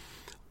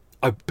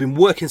I've been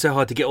working so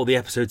hard to get all the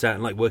episodes out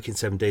and like working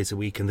 7 days a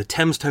week, and the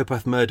Thames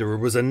Towpath Murderer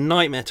was a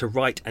nightmare to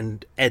write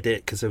and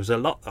edit because there was a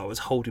lot that I was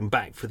holding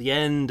back for the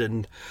end,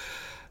 and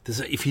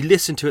if you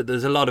listen to it,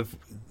 there's a lot of,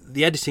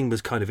 the editing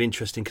was kind of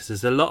interesting because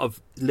there's a lot of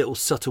little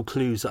subtle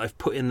clues that I've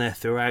put in there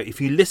throughout.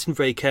 If you listen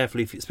very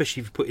carefully,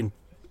 especially if you put in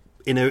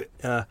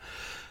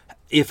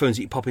earphones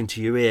that you pop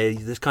into your ear,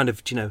 there's kind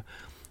of,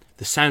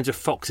 the sounds of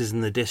foxes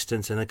in the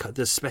distance, and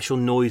there's special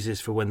noises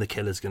for when the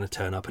killer's going to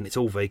turn up, and it's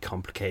all very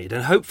complicated.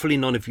 And hopefully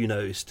none of you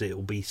noticed, it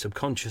will be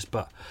subconscious,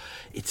 but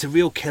it's a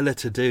real killer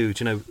to do.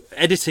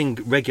 Editing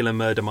regular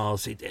Murder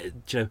Miles,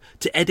 to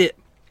edit,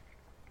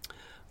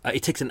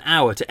 it takes an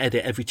hour to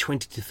edit every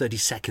 20 to 30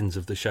 seconds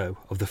of the show,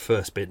 of the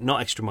first bit,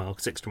 not Extra Mile,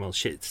 because Extra Mile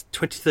shit. It's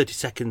 20 to 30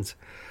 seconds.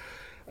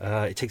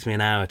 It takes me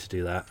an hour to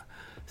do that.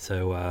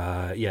 So,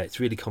 it's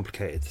really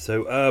complicated.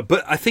 So,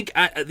 but I think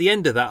at the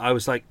end of that, I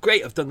was like,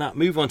 great, I've done that,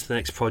 move on to the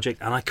next project,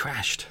 and I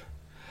crashed.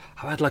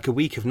 I had like a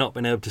week of not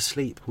being able to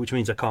sleep, which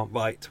means I can't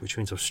write, which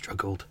means I've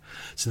struggled.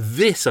 So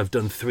this I've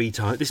done 3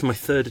 times. This is my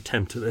 3rd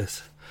attempt at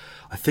this.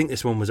 I think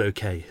this one was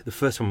okay. The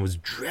first one was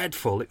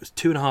dreadful. It was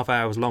 2.5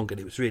 hours long, and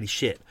it was really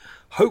shit.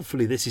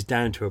 Hopefully this is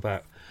down to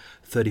about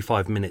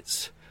 35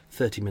 minutes,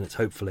 30 minutes,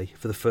 hopefully,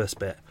 for the first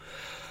bit.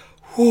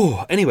 Whew.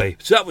 Anyway,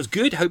 so that was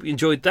good. Hope you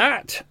enjoyed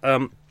that.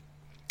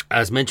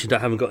 As mentioned, I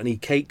haven't got any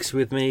cakes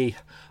with me.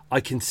 I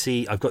can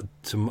see I've got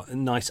some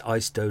nice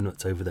iced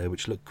donuts over there,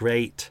 which look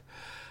great.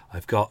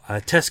 I've got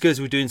Tesco's.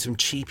 We're doing some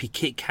cheapy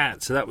Kit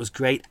Kats, so that was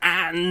great.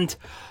 And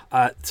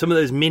some of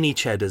those mini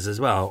cheddars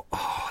as well.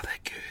 Oh, they're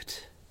good.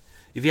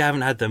 If you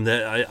haven't had them,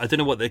 I don't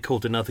know what they're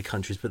called in other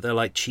countries, but they're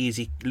like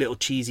little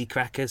cheesy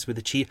crackers with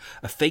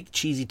a fake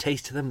cheesy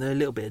taste to them. They're a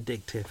little bit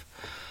addictive.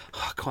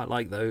 Oh, I quite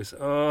like those.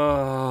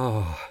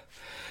 Oh.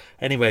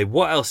 Anyway,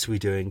 what else are we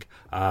doing?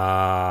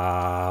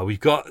 We've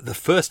got the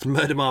first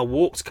Murder Mile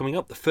walks coming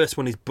up. The first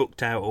one is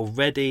booked out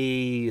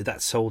already.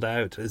 That's sold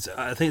out.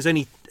 I think there's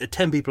only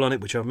 10 people on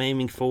it, which I'm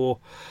aiming for.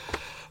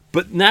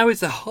 But now is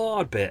the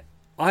hard bit.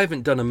 I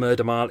haven't done a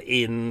Murder Mile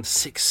in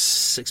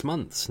six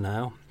months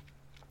now.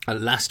 The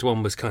last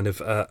one was kind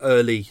of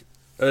early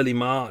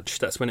March.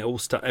 That's when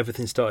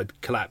everything started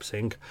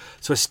collapsing.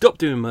 So I stopped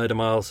doing Murder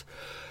Miles.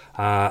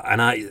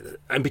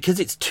 And because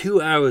it's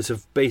 2 hours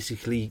of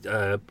basically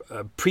a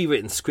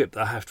pre-written script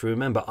that I have to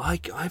remember, I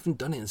haven't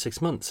done it in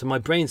 6 months, and my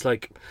brain's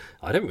like,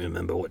 I don't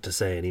remember what to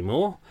say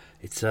anymore.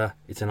 It's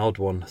an odd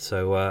one.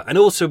 So and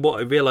also what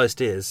I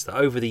realised is that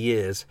over the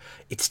years,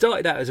 it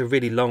started out as a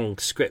really long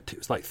script. It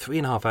was like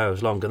 3.5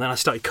 hours long, and then I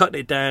started cutting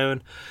it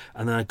down,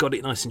 and then I got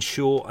it nice and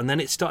short, and then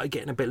it started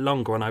getting a bit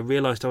longer, and I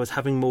realised I was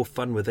having more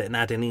fun with it and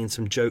adding in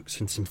some jokes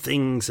and some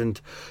things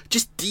and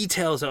just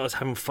details that I was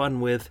having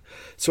fun with.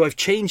 So I've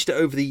changed it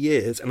over the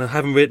years, and I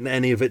haven't written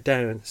any of it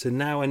down. So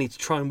now I need to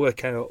try and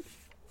work out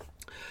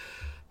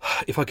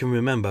if I can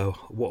remember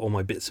what all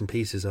my bits and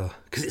pieces are,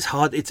 because it's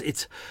hard.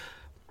 It's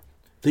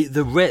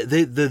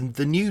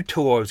the new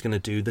tour I was going to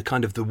do, the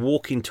kind of the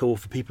walking tour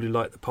for people who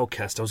like the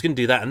podcast. I was going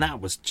to do that, and that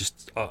was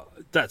just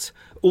that's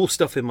all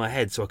stuff in my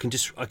head. So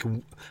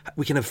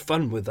we can have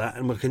fun with that,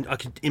 and I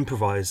can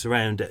improvise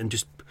around it and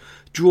just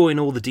draw in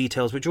all the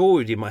details which are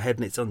already in my head,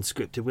 and it's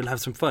unscripted. We'll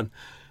have some fun.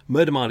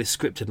 Murder Mile is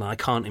scripted, and I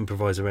can't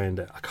improvise around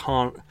it. I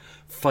can't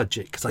fudge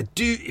it, because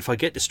if I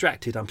get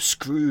distracted, I'm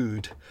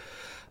screwed.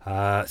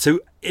 So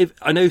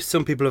I know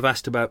some people have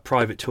asked about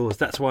private tours.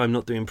 That's why I'm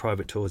not doing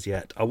private tours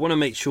yet. I want to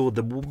make sure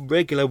the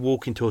regular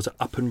walking tours are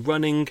up and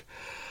running.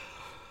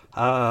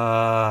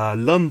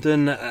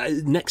 London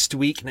next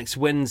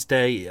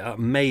Wednesday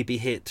may be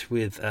hit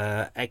with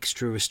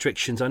extra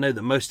restrictions. I know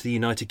that most of the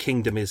United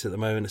Kingdom is at the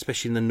moment,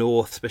 especially in the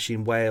north, especially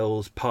in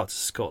Wales, parts of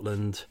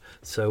Scotland.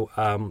 So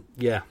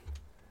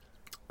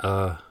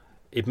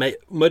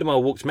Murder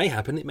Mile walks may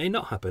happen, it may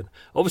not happen.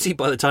 Obviously,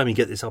 by the time you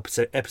get this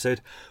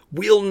episode,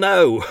 we'll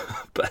know.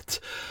 But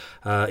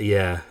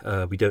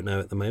we don't know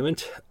at the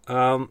moment.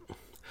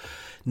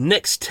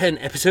 Next 10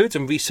 episodes,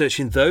 I'm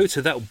researching those,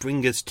 so that will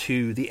bring us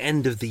to the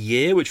end of the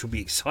year, which will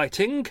be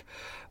exciting.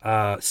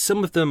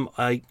 Some of them,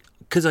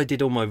 because I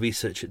did all my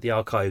research at the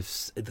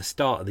archives at the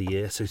start of the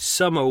year, so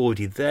some are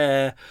already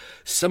there.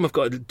 Some I've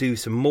got to do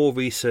some more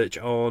research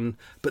on,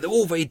 but they're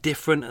all very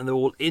different and they're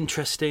all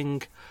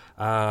interesting.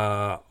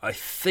 I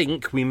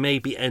think we may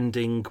be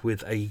ending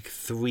with a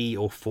 3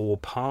 or 4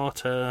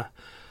 parter.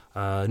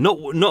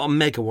 Not a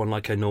mega one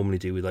like I normally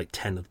do with like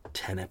 10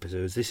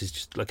 episodes. This is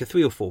just like a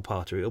 3 or 4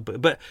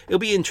 parter. But it'll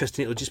be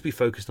interesting. It'll just be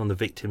focused on the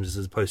victims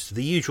as opposed to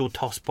the usual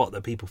tosspot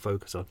that people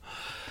focus on.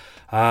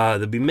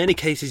 There'll be many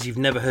cases you've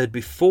never heard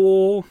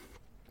before,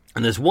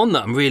 and there's one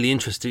that I'm really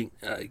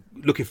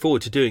looking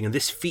forward to doing, and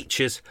this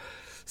features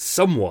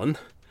someone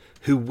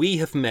who we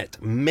have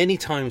met many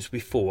times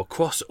before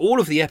across all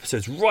of the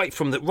episodes, right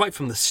from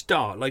the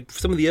start, like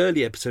some of the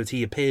early episodes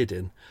he appeared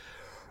in.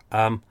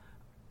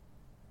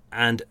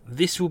 And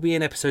this will be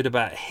an episode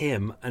about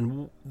him,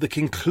 and the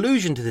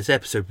conclusion to this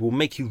episode will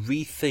make you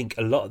rethink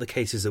a lot of the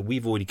cases that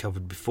we've already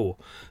covered before.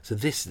 So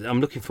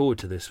I'm looking forward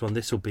to this one.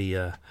 This will be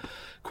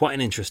quite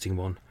an interesting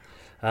one.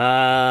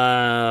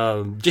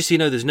 Just so you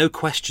know, there's no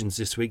questions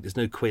this week. There's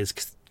no quiz,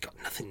 'cause I've got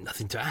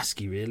nothing to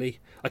ask you, really.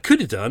 I could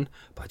have done,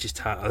 but I just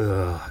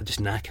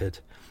knackered.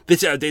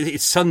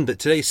 It's Sunday.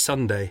 Today's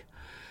Sunday.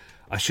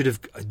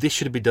 This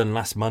should have been done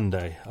last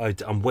Monday.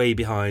 I'm way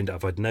behind.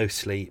 I've had no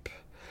sleep.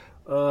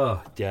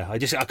 Oh yeah, I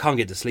can't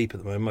get to sleep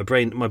at the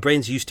moment. My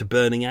brain's used to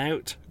burning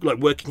out, like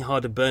working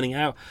hard and burning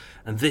out.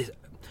 And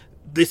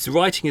this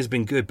writing has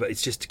been good, but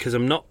it's just because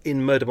I'm not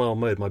in Murder Mile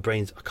mode. I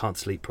can't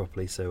sleep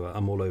properly, so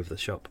I'm all over the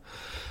shop.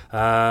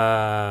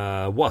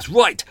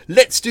 Right?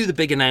 Let's do the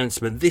big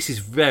announcement. This is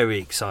very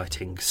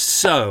exciting.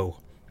 So,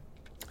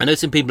 I know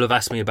some people have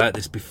asked me about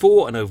this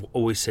before, and I've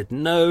always said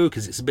no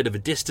because it's a bit of a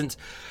distance.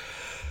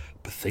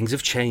 But things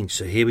have changed,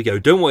 so here we go.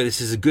 Don't worry, this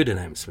is a good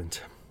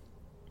announcement.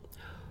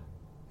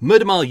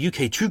 Murder Mile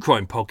UK True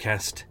Crime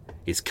Podcast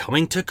is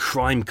coming to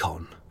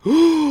CrimeCon.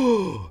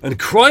 And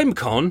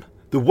CrimeCon,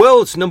 the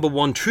world's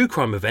 #1 true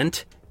crime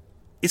event,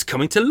 is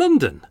coming to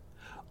London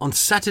on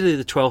Saturday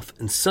the 12th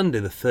and Sunday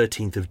the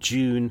 13th of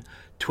June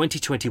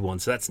 2021.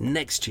 So that's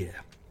next year.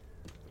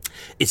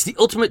 It's the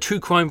ultimate true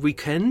crime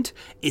weekend.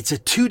 It's a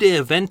 2-day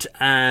event,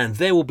 and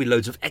there will be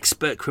loads of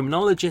expert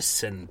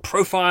criminologists and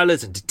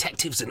profilers and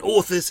detectives and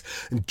authors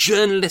and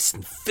journalists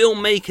and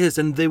filmmakers,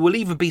 and there will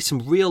even be some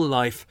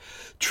real-life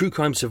true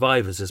crime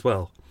survivors as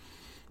well.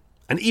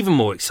 And even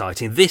more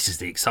exciting, this is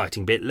the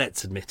exciting bit,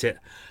 let's admit it.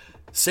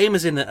 Same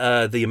as in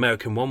the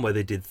American one where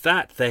they did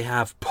that, they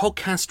have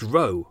Podcast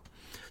Row.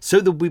 So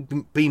there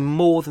will be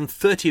more than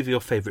 30 of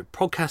your favourite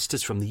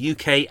podcasters from the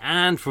UK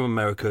and from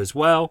America as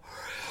well.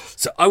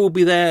 So I will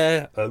be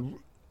there.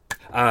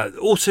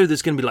 Also,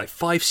 there's going to be like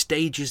 5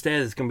 stages there.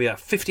 There's going to be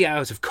 50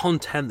 hours of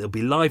content. There'll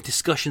be live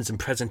discussions and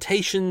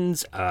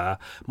presentations.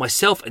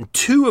 Myself and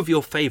 2 of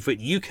your favourite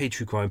UK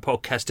true crime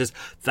podcasters.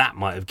 That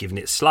might have given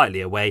it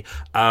slightly away.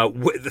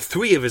 The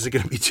 3 of us are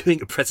going to be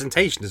doing a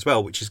presentation as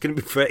well, which is going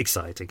to be very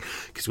exciting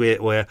because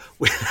we're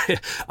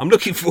I'm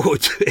looking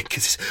forward to it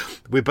because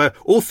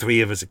all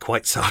 3 of us are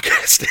quite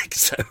sarcastic.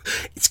 So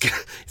it's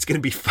going to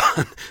be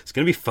fun. It's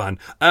going to be fun.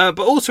 But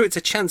also, it's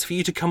a chance for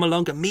you to come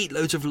along and meet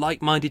loads of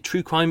like-minded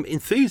true crime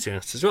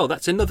enthusiasts as well.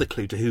 That's another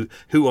clue to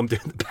who I'm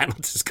doing the panel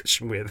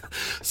discussion with.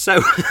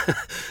 So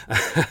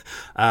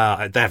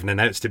they haven't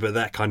announced it, but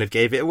that kind of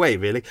gave it away,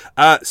 really.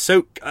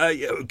 So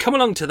come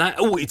along to that.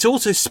 Oh, it's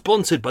also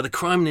sponsored by the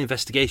Crime and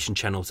Investigation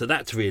channel, so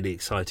that's really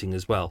exciting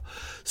as well.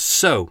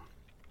 So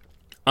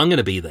I'm going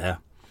to be there,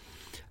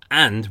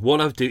 and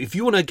what I'll do, if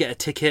you want to get a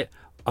ticket,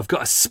 I've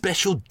got a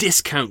special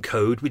discount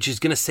code which is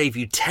going to save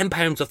you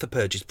 £10 off the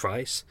purchase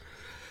price.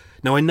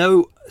 Now, I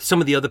know some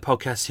of the other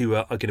podcasts who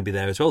are going to be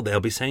there as well, they'll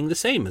be saying the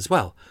same as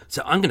well.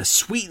 So I'm going to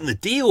sweeten the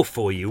deal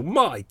for you.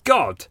 My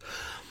God.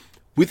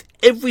 With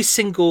every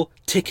single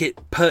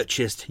ticket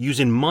purchased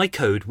using my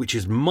code, which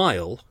is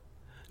MILE,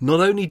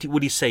 not only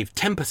will you save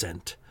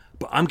 10%,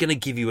 but I'm going to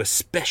give you a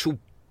special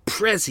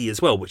Prezi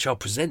as well, which I'll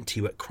present to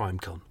you at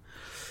CrimeCon.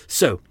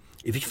 So,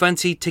 if you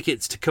fancy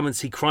tickets to come and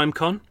see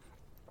CrimeCon,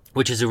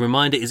 which, as a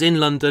reminder, is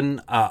in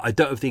London. I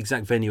don't have the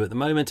exact venue at the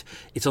moment.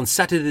 It's on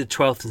Saturday the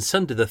 12th and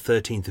Sunday the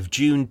 13th of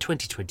June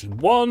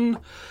 2021.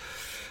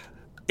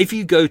 If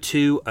you go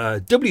to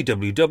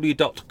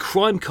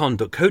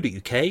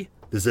www.crimecon.co.uk,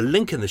 there's a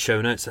link in the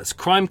show notes. That's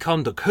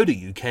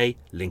crimecon.co.uk,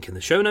 link in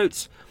the show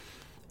notes.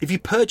 If you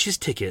purchase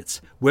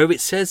tickets where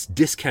it says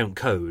discount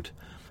code,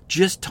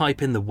 just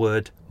type in the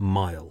word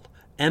MILE.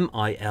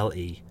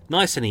 M-I-L-E.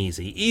 Nice and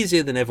easy.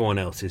 Easier than everyone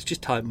else's.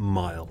 Just type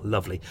MILE.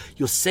 Lovely.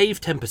 You'll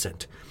save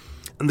 10%.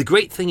 And the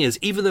great thing is,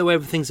 even though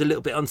everything's a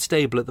little bit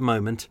unstable at the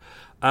moment,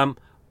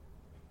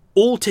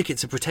 all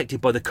tickets are protected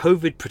by the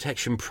COVID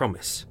Protection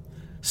Promise.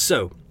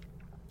 So,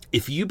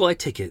 if you buy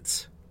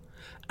tickets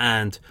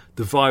and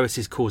the virus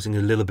is causing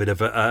a little bit of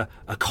a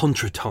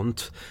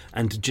contretemps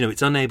and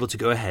it's unable to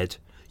go ahead,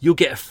 you'll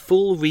get a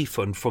full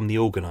refund from the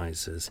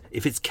organisers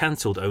if it's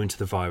cancelled owing to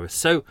the virus.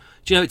 So,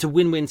 it's a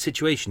win-win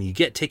situation. You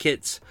get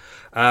tickets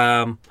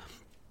and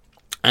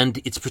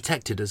it's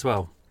protected as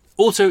well.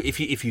 Also, if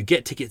you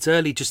get tickets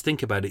early, just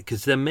think about it,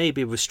 because there may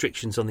be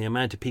restrictions on the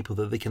amount of people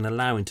that they can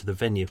allow into the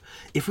venue.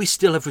 If we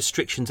still have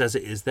restrictions as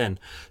it is then.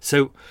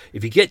 So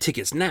if you get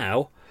tickets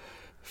now,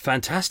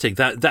 fantastic.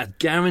 That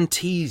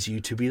guarantees you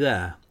to be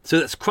there. So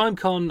that's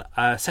CrimeCon,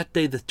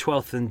 Saturday the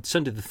 12th and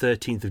Sunday the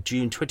 13th of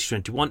June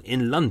 2021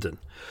 in London.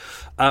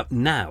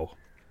 Now,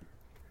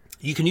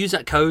 you can use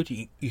that code.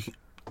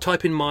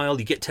 type in Mile,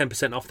 you get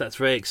 10% off. That's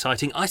very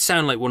exciting. I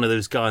sound like one of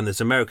those guys in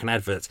those American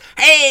adverts.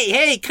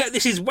 Hey,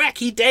 this is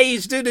Wacky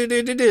Days.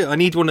 I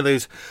need one of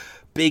those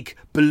big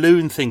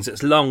balloon things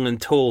that's long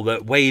and tall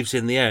that waves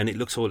in the air and it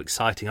looks all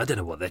exciting. I don't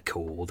know what they're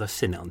called. I've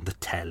seen it on the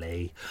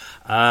telly.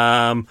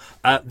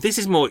 This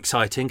is more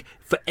exciting.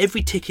 For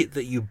every ticket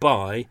that you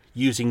buy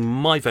using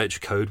my voucher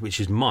code, which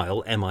is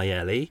MILE,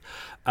 M-I-L-E,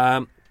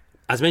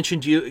 as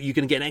mentioned, you're going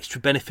to get an extra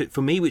benefit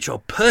from me, which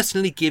I'll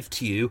personally give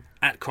to you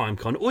at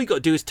CrimeCon. All you got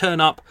to do is turn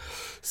up,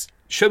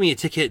 show me your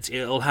ticket,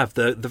 it'll have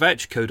the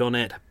voucher code on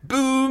it.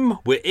 Boom,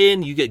 we're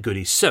in, you get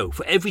goodies. So,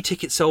 for every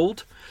ticket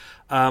sold,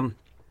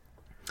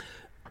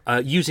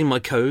 using my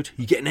code,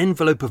 you get an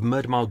envelope of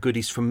Murder Mile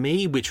goodies from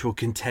me, which will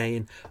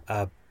contain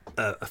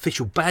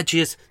official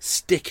badges,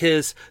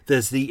 stickers.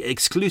 There's the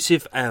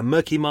exclusive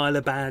Murky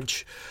Miler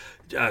badge,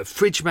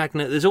 fridge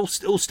magnet. There's all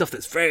stuff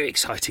that's very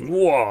exciting.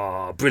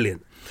 Whoa,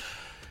 brilliant.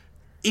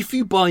 If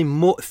you buy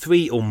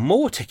 3 or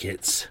more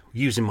tickets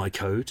using my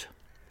code,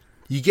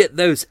 you get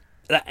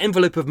that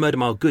envelope of Murder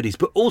Mile goodies,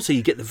 but also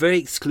you get the very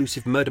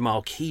exclusive Murder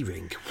Mile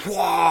keyring.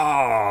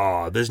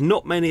 Wow! There's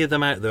not many of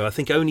them out there. I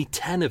think only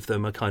 10 of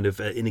them are kind of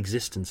in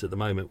existence at the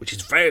moment, which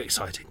is very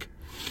exciting.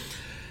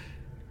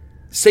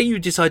 Say you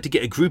decide to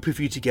get a group of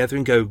you together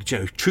and go,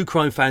 true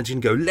crime fans,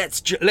 and go,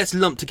 let's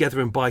lump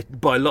together and buy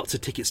lots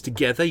of tickets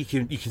together. You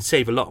can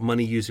save a lot of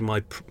money using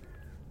my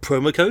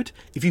promo code.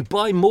 If you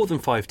buy more than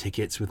 5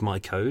 tickets with my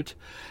code,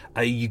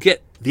 you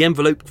get the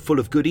envelope full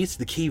of goodies,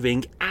 the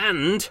keyring,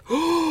 and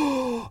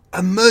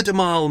a Murder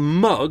Mile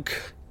mug.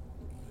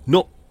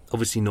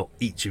 Obviously not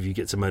each of you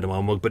gets a Murder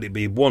Mile mug, but it'd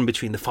be one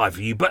between the 5 of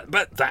you. But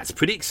that's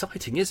pretty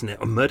exciting, isn't it?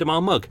 A Murder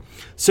Mile mug.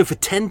 So for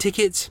 10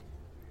 tickets,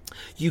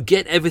 you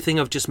get everything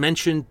I've just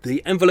mentioned,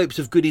 the envelopes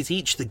of goodies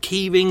each, the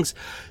keyrings,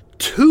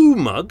 2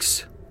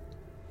 mugs.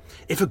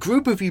 If a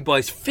group of you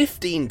buys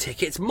 15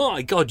 tickets,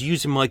 my God,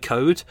 using my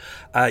code,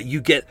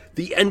 you get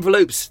the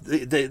envelopes,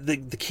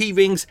 the key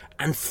rings,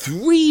 and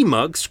 3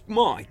 mugs.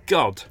 My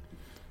God.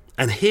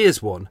 And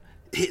here's one.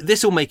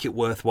 This will make it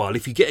worthwhile.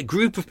 If you get a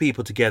group of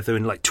people together,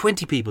 and like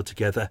 20 people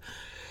together,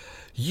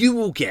 you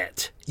will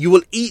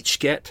each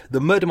get the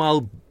Murder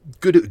Mile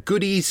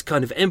goodies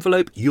kind of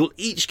envelope. You'll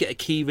each get a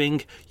key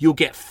ring. You'll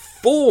get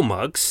 4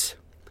 mugs,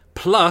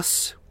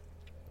 plus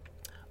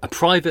a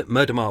private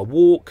Murder Mile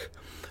walk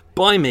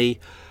by me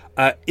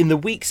in the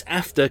weeks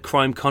after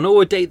CrimeCon,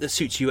 or a date that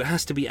suits you. It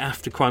has to be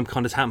after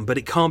CrimeCon has happened, but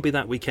it can't be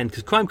that weekend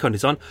because CrimeCon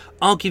is on.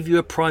 I'll give you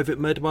a private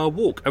Murder Mile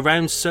walk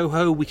around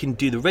Soho. We can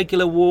do the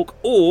regular walk,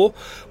 or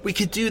we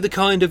could do the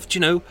kind of,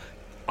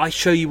 I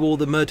show you all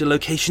the murder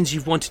locations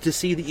you've wanted to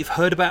see that you've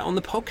heard about on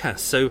the podcast.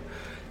 So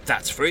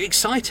that's very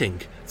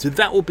exciting. So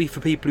that will be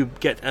for people who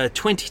get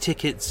 20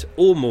 tickets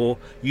or more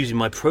using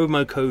my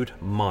promo code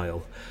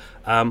MILE.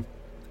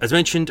 As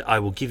mentioned, I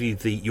will give you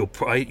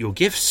your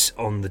gifts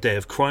on the day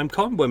of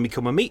CrimeCon. When we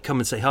come and meet, come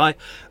and say hi.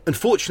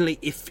 Unfortunately,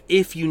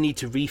 if you need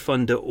to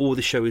refund or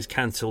the show is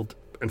cancelled,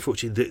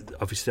 unfortunately,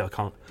 obviously I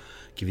can't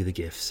give you the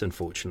gifts,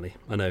 unfortunately.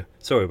 I know.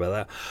 Sorry about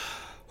that.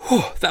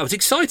 Whew, that was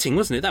exciting,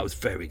 wasn't it? That was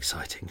very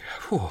exciting.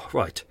 Whew,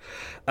 right.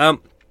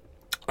 I'm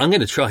going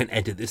to try and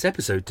edit this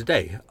episode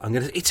today.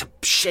 It's a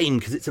shame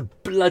because it's a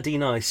bloody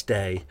nice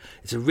day.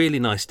 It's a really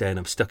nice day and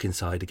I'm stuck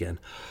inside again.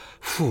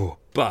 Whew,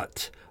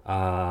 but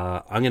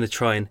I'm going to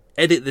try and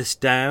edit this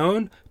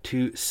down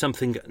to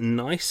something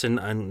nice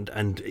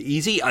and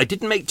easy. I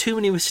didn't make too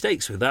many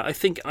mistakes with that. I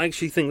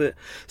actually think that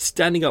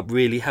standing up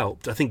really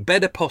helped. I think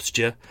better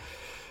posture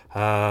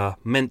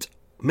meant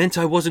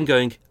I wasn't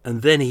going,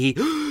 and then he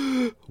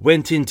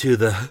went into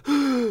the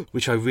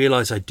which I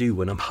realise I do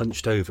when I'm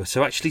hunched over.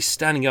 So actually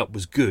standing up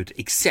was good,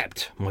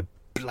 except my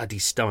bloody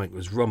stomach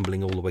was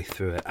rumbling all the way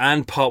through it.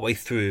 And partway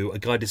through, a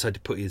guy decided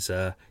to put he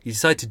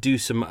decided to do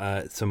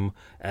some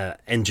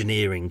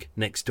engineering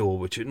next door,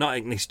 which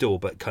not next door,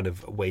 but kind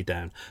of way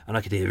down. And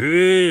I could hear,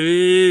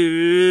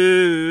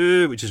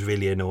 which is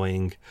really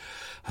annoying.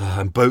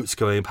 And boats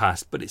going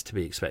past, but it's to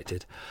be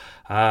expected.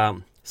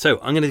 So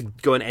I'm going to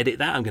go and edit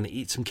that. I'm going to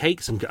eat some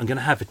cakes. I'm going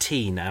to have a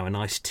tea now, a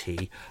nice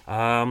tea.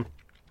 And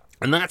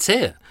that's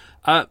it.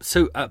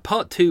 So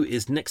part 2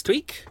 is next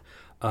week.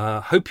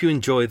 Hope you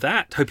enjoy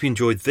that. Hope you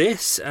enjoyed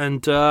this,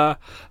 and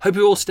hope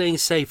you're all staying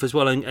safe as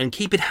well, and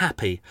keep it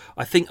happy.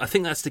 I think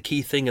that's the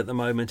key thing at the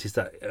moment, is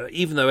that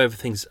even though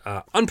everything's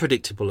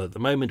unpredictable at the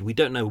moment, we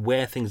don't know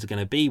where things are going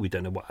to be. We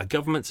don't know what our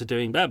governments are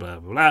doing. Blah blah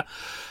blah.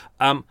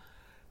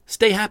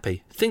 Stay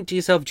happy. Think to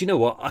yourself, do you know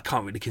what? I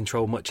can't really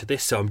control much of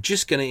this, so I'm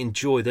just going to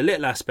enjoy the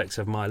little aspects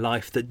of my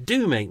life that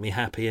do make me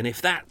happy. And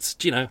if that's,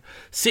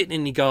 sitting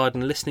in your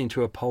garden, listening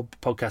to a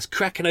podcast,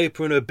 cracking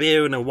open a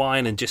beer and a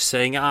wine and just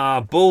saying,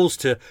 balls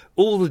to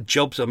all the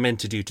jobs I'm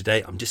meant to do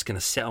today, I'm just going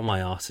to sit on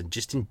my arse and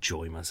just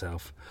enjoy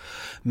myself.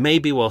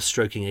 Maybe while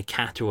stroking a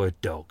cat or a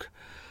dog.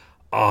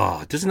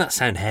 Doesn't that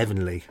sound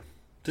heavenly?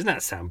 Doesn't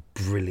that sound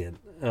brilliant?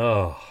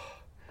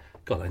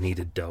 God, I need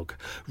a dog.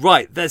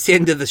 Right, that's the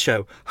end of the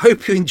show.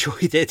 Hope you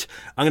enjoyed it.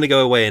 I'm going to go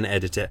away and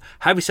edit it.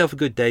 Have yourself a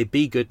good day.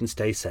 Be good and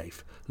stay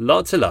safe.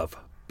 Lots of love.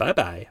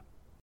 Bye-bye.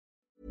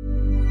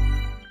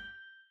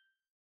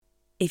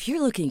 If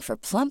you're looking for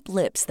plump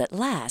lips that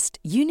last,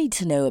 you need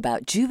to know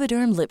about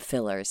Juvederm lip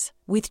fillers.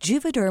 With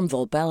Juvederm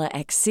Volbella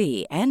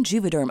XC and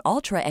Juvederm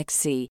Ultra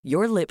XC,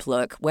 your lip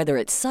look, whether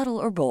it's subtle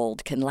or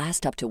bold, can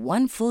last up to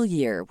 1 full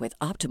year with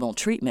optimal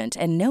treatment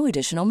and no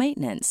additional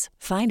maintenance.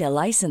 Find a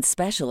licensed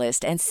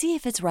specialist and see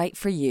if it's right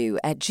for you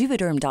at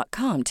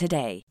Juvederm.com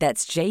today.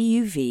 That's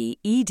JUVEDERM.com.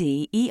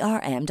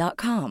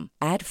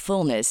 Add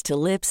fullness to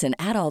lips in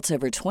adults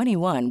over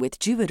 21 with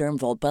Juvederm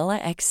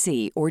Volbella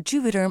XC or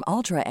Juvederm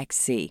Ultra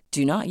XC.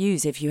 Do not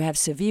use if you have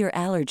severe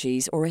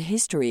allergies or a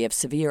history of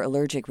severe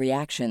allergic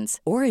reactions,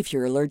 or if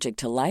you're allergic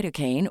to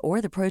lidocaine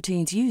or the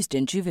proteins used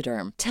in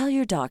Juvederm. Tell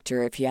your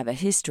doctor if you have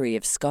a history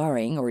of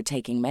scarring or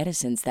taking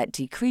medicines that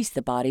decrease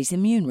the body's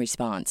immune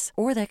response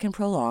or that can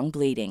prolong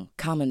bleeding.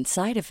 Common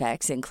side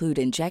effects include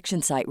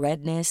injection site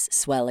redness,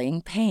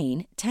 swelling,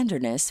 pain,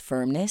 tenderness,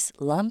 firmness,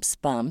 lumps,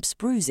 bumps,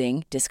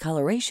 bruising,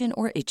 discoloration,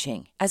 or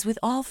itching. As with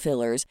all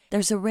fillers,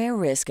 there's a rare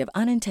risk of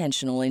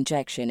unintentional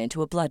injection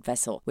into a blood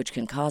vessel, which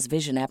can cause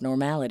vision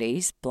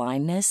abnormalities,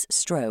 blindness,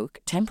 stroke,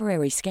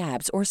 temporary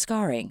scabs, or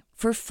scarring.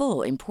 For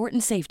full,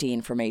 important safety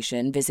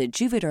information, visit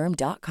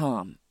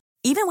Juvederm.com.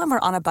 Even when we're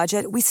on a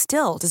budget, we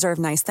still deserve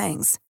nice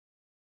things.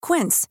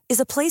 Quince is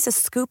a place to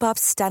scoop up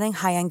stunning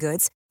high-end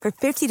goods for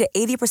 50 to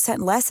 80%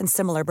 less than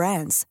similar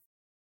brands.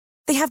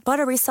 They have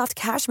buttery soft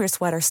cashmere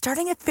sweaters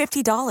starting at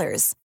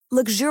 $50,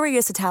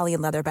 luxurious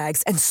Italian leather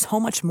bags, and so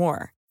much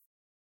more.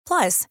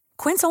 Plus,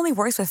 Quince only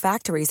works with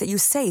factories that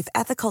use safe,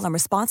 ethical, and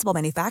responsible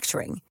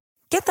manufacturing.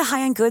 Get the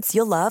high-end goods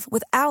you'll love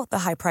without the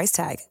high price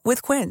tag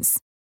with Quince.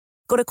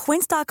 Go to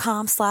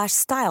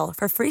quince.com/style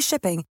for free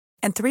shipping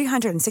and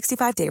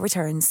 365-day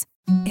returns.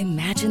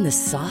 Imagine the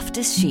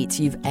softest sheets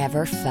you've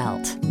ever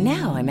felt.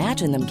 Now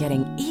imagine them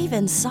getting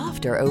even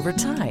softer over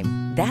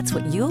time. That's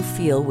what you'll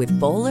feel with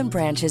Boll &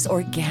 Branch's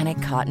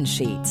organic cotton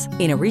sheets.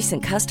 In a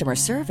recent customer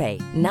survey,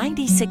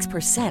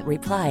 96%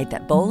 replied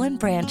that Boll &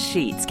 Branch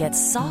sheets get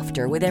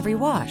softer with every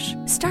wash.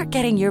 Start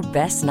getting your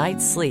best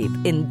night's sleep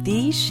in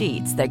these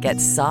sheets that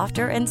get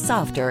softer and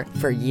softer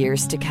for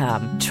years to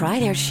come. Try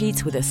their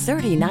sheets with a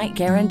 30-night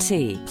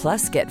guarantee.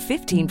 Plus, get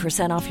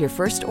 15% off your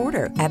first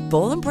order at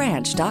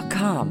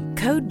BollandBranch.com.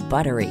 Code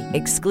BUTTERY.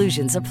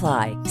 Exclusions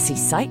apply. See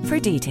site for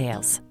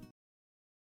details.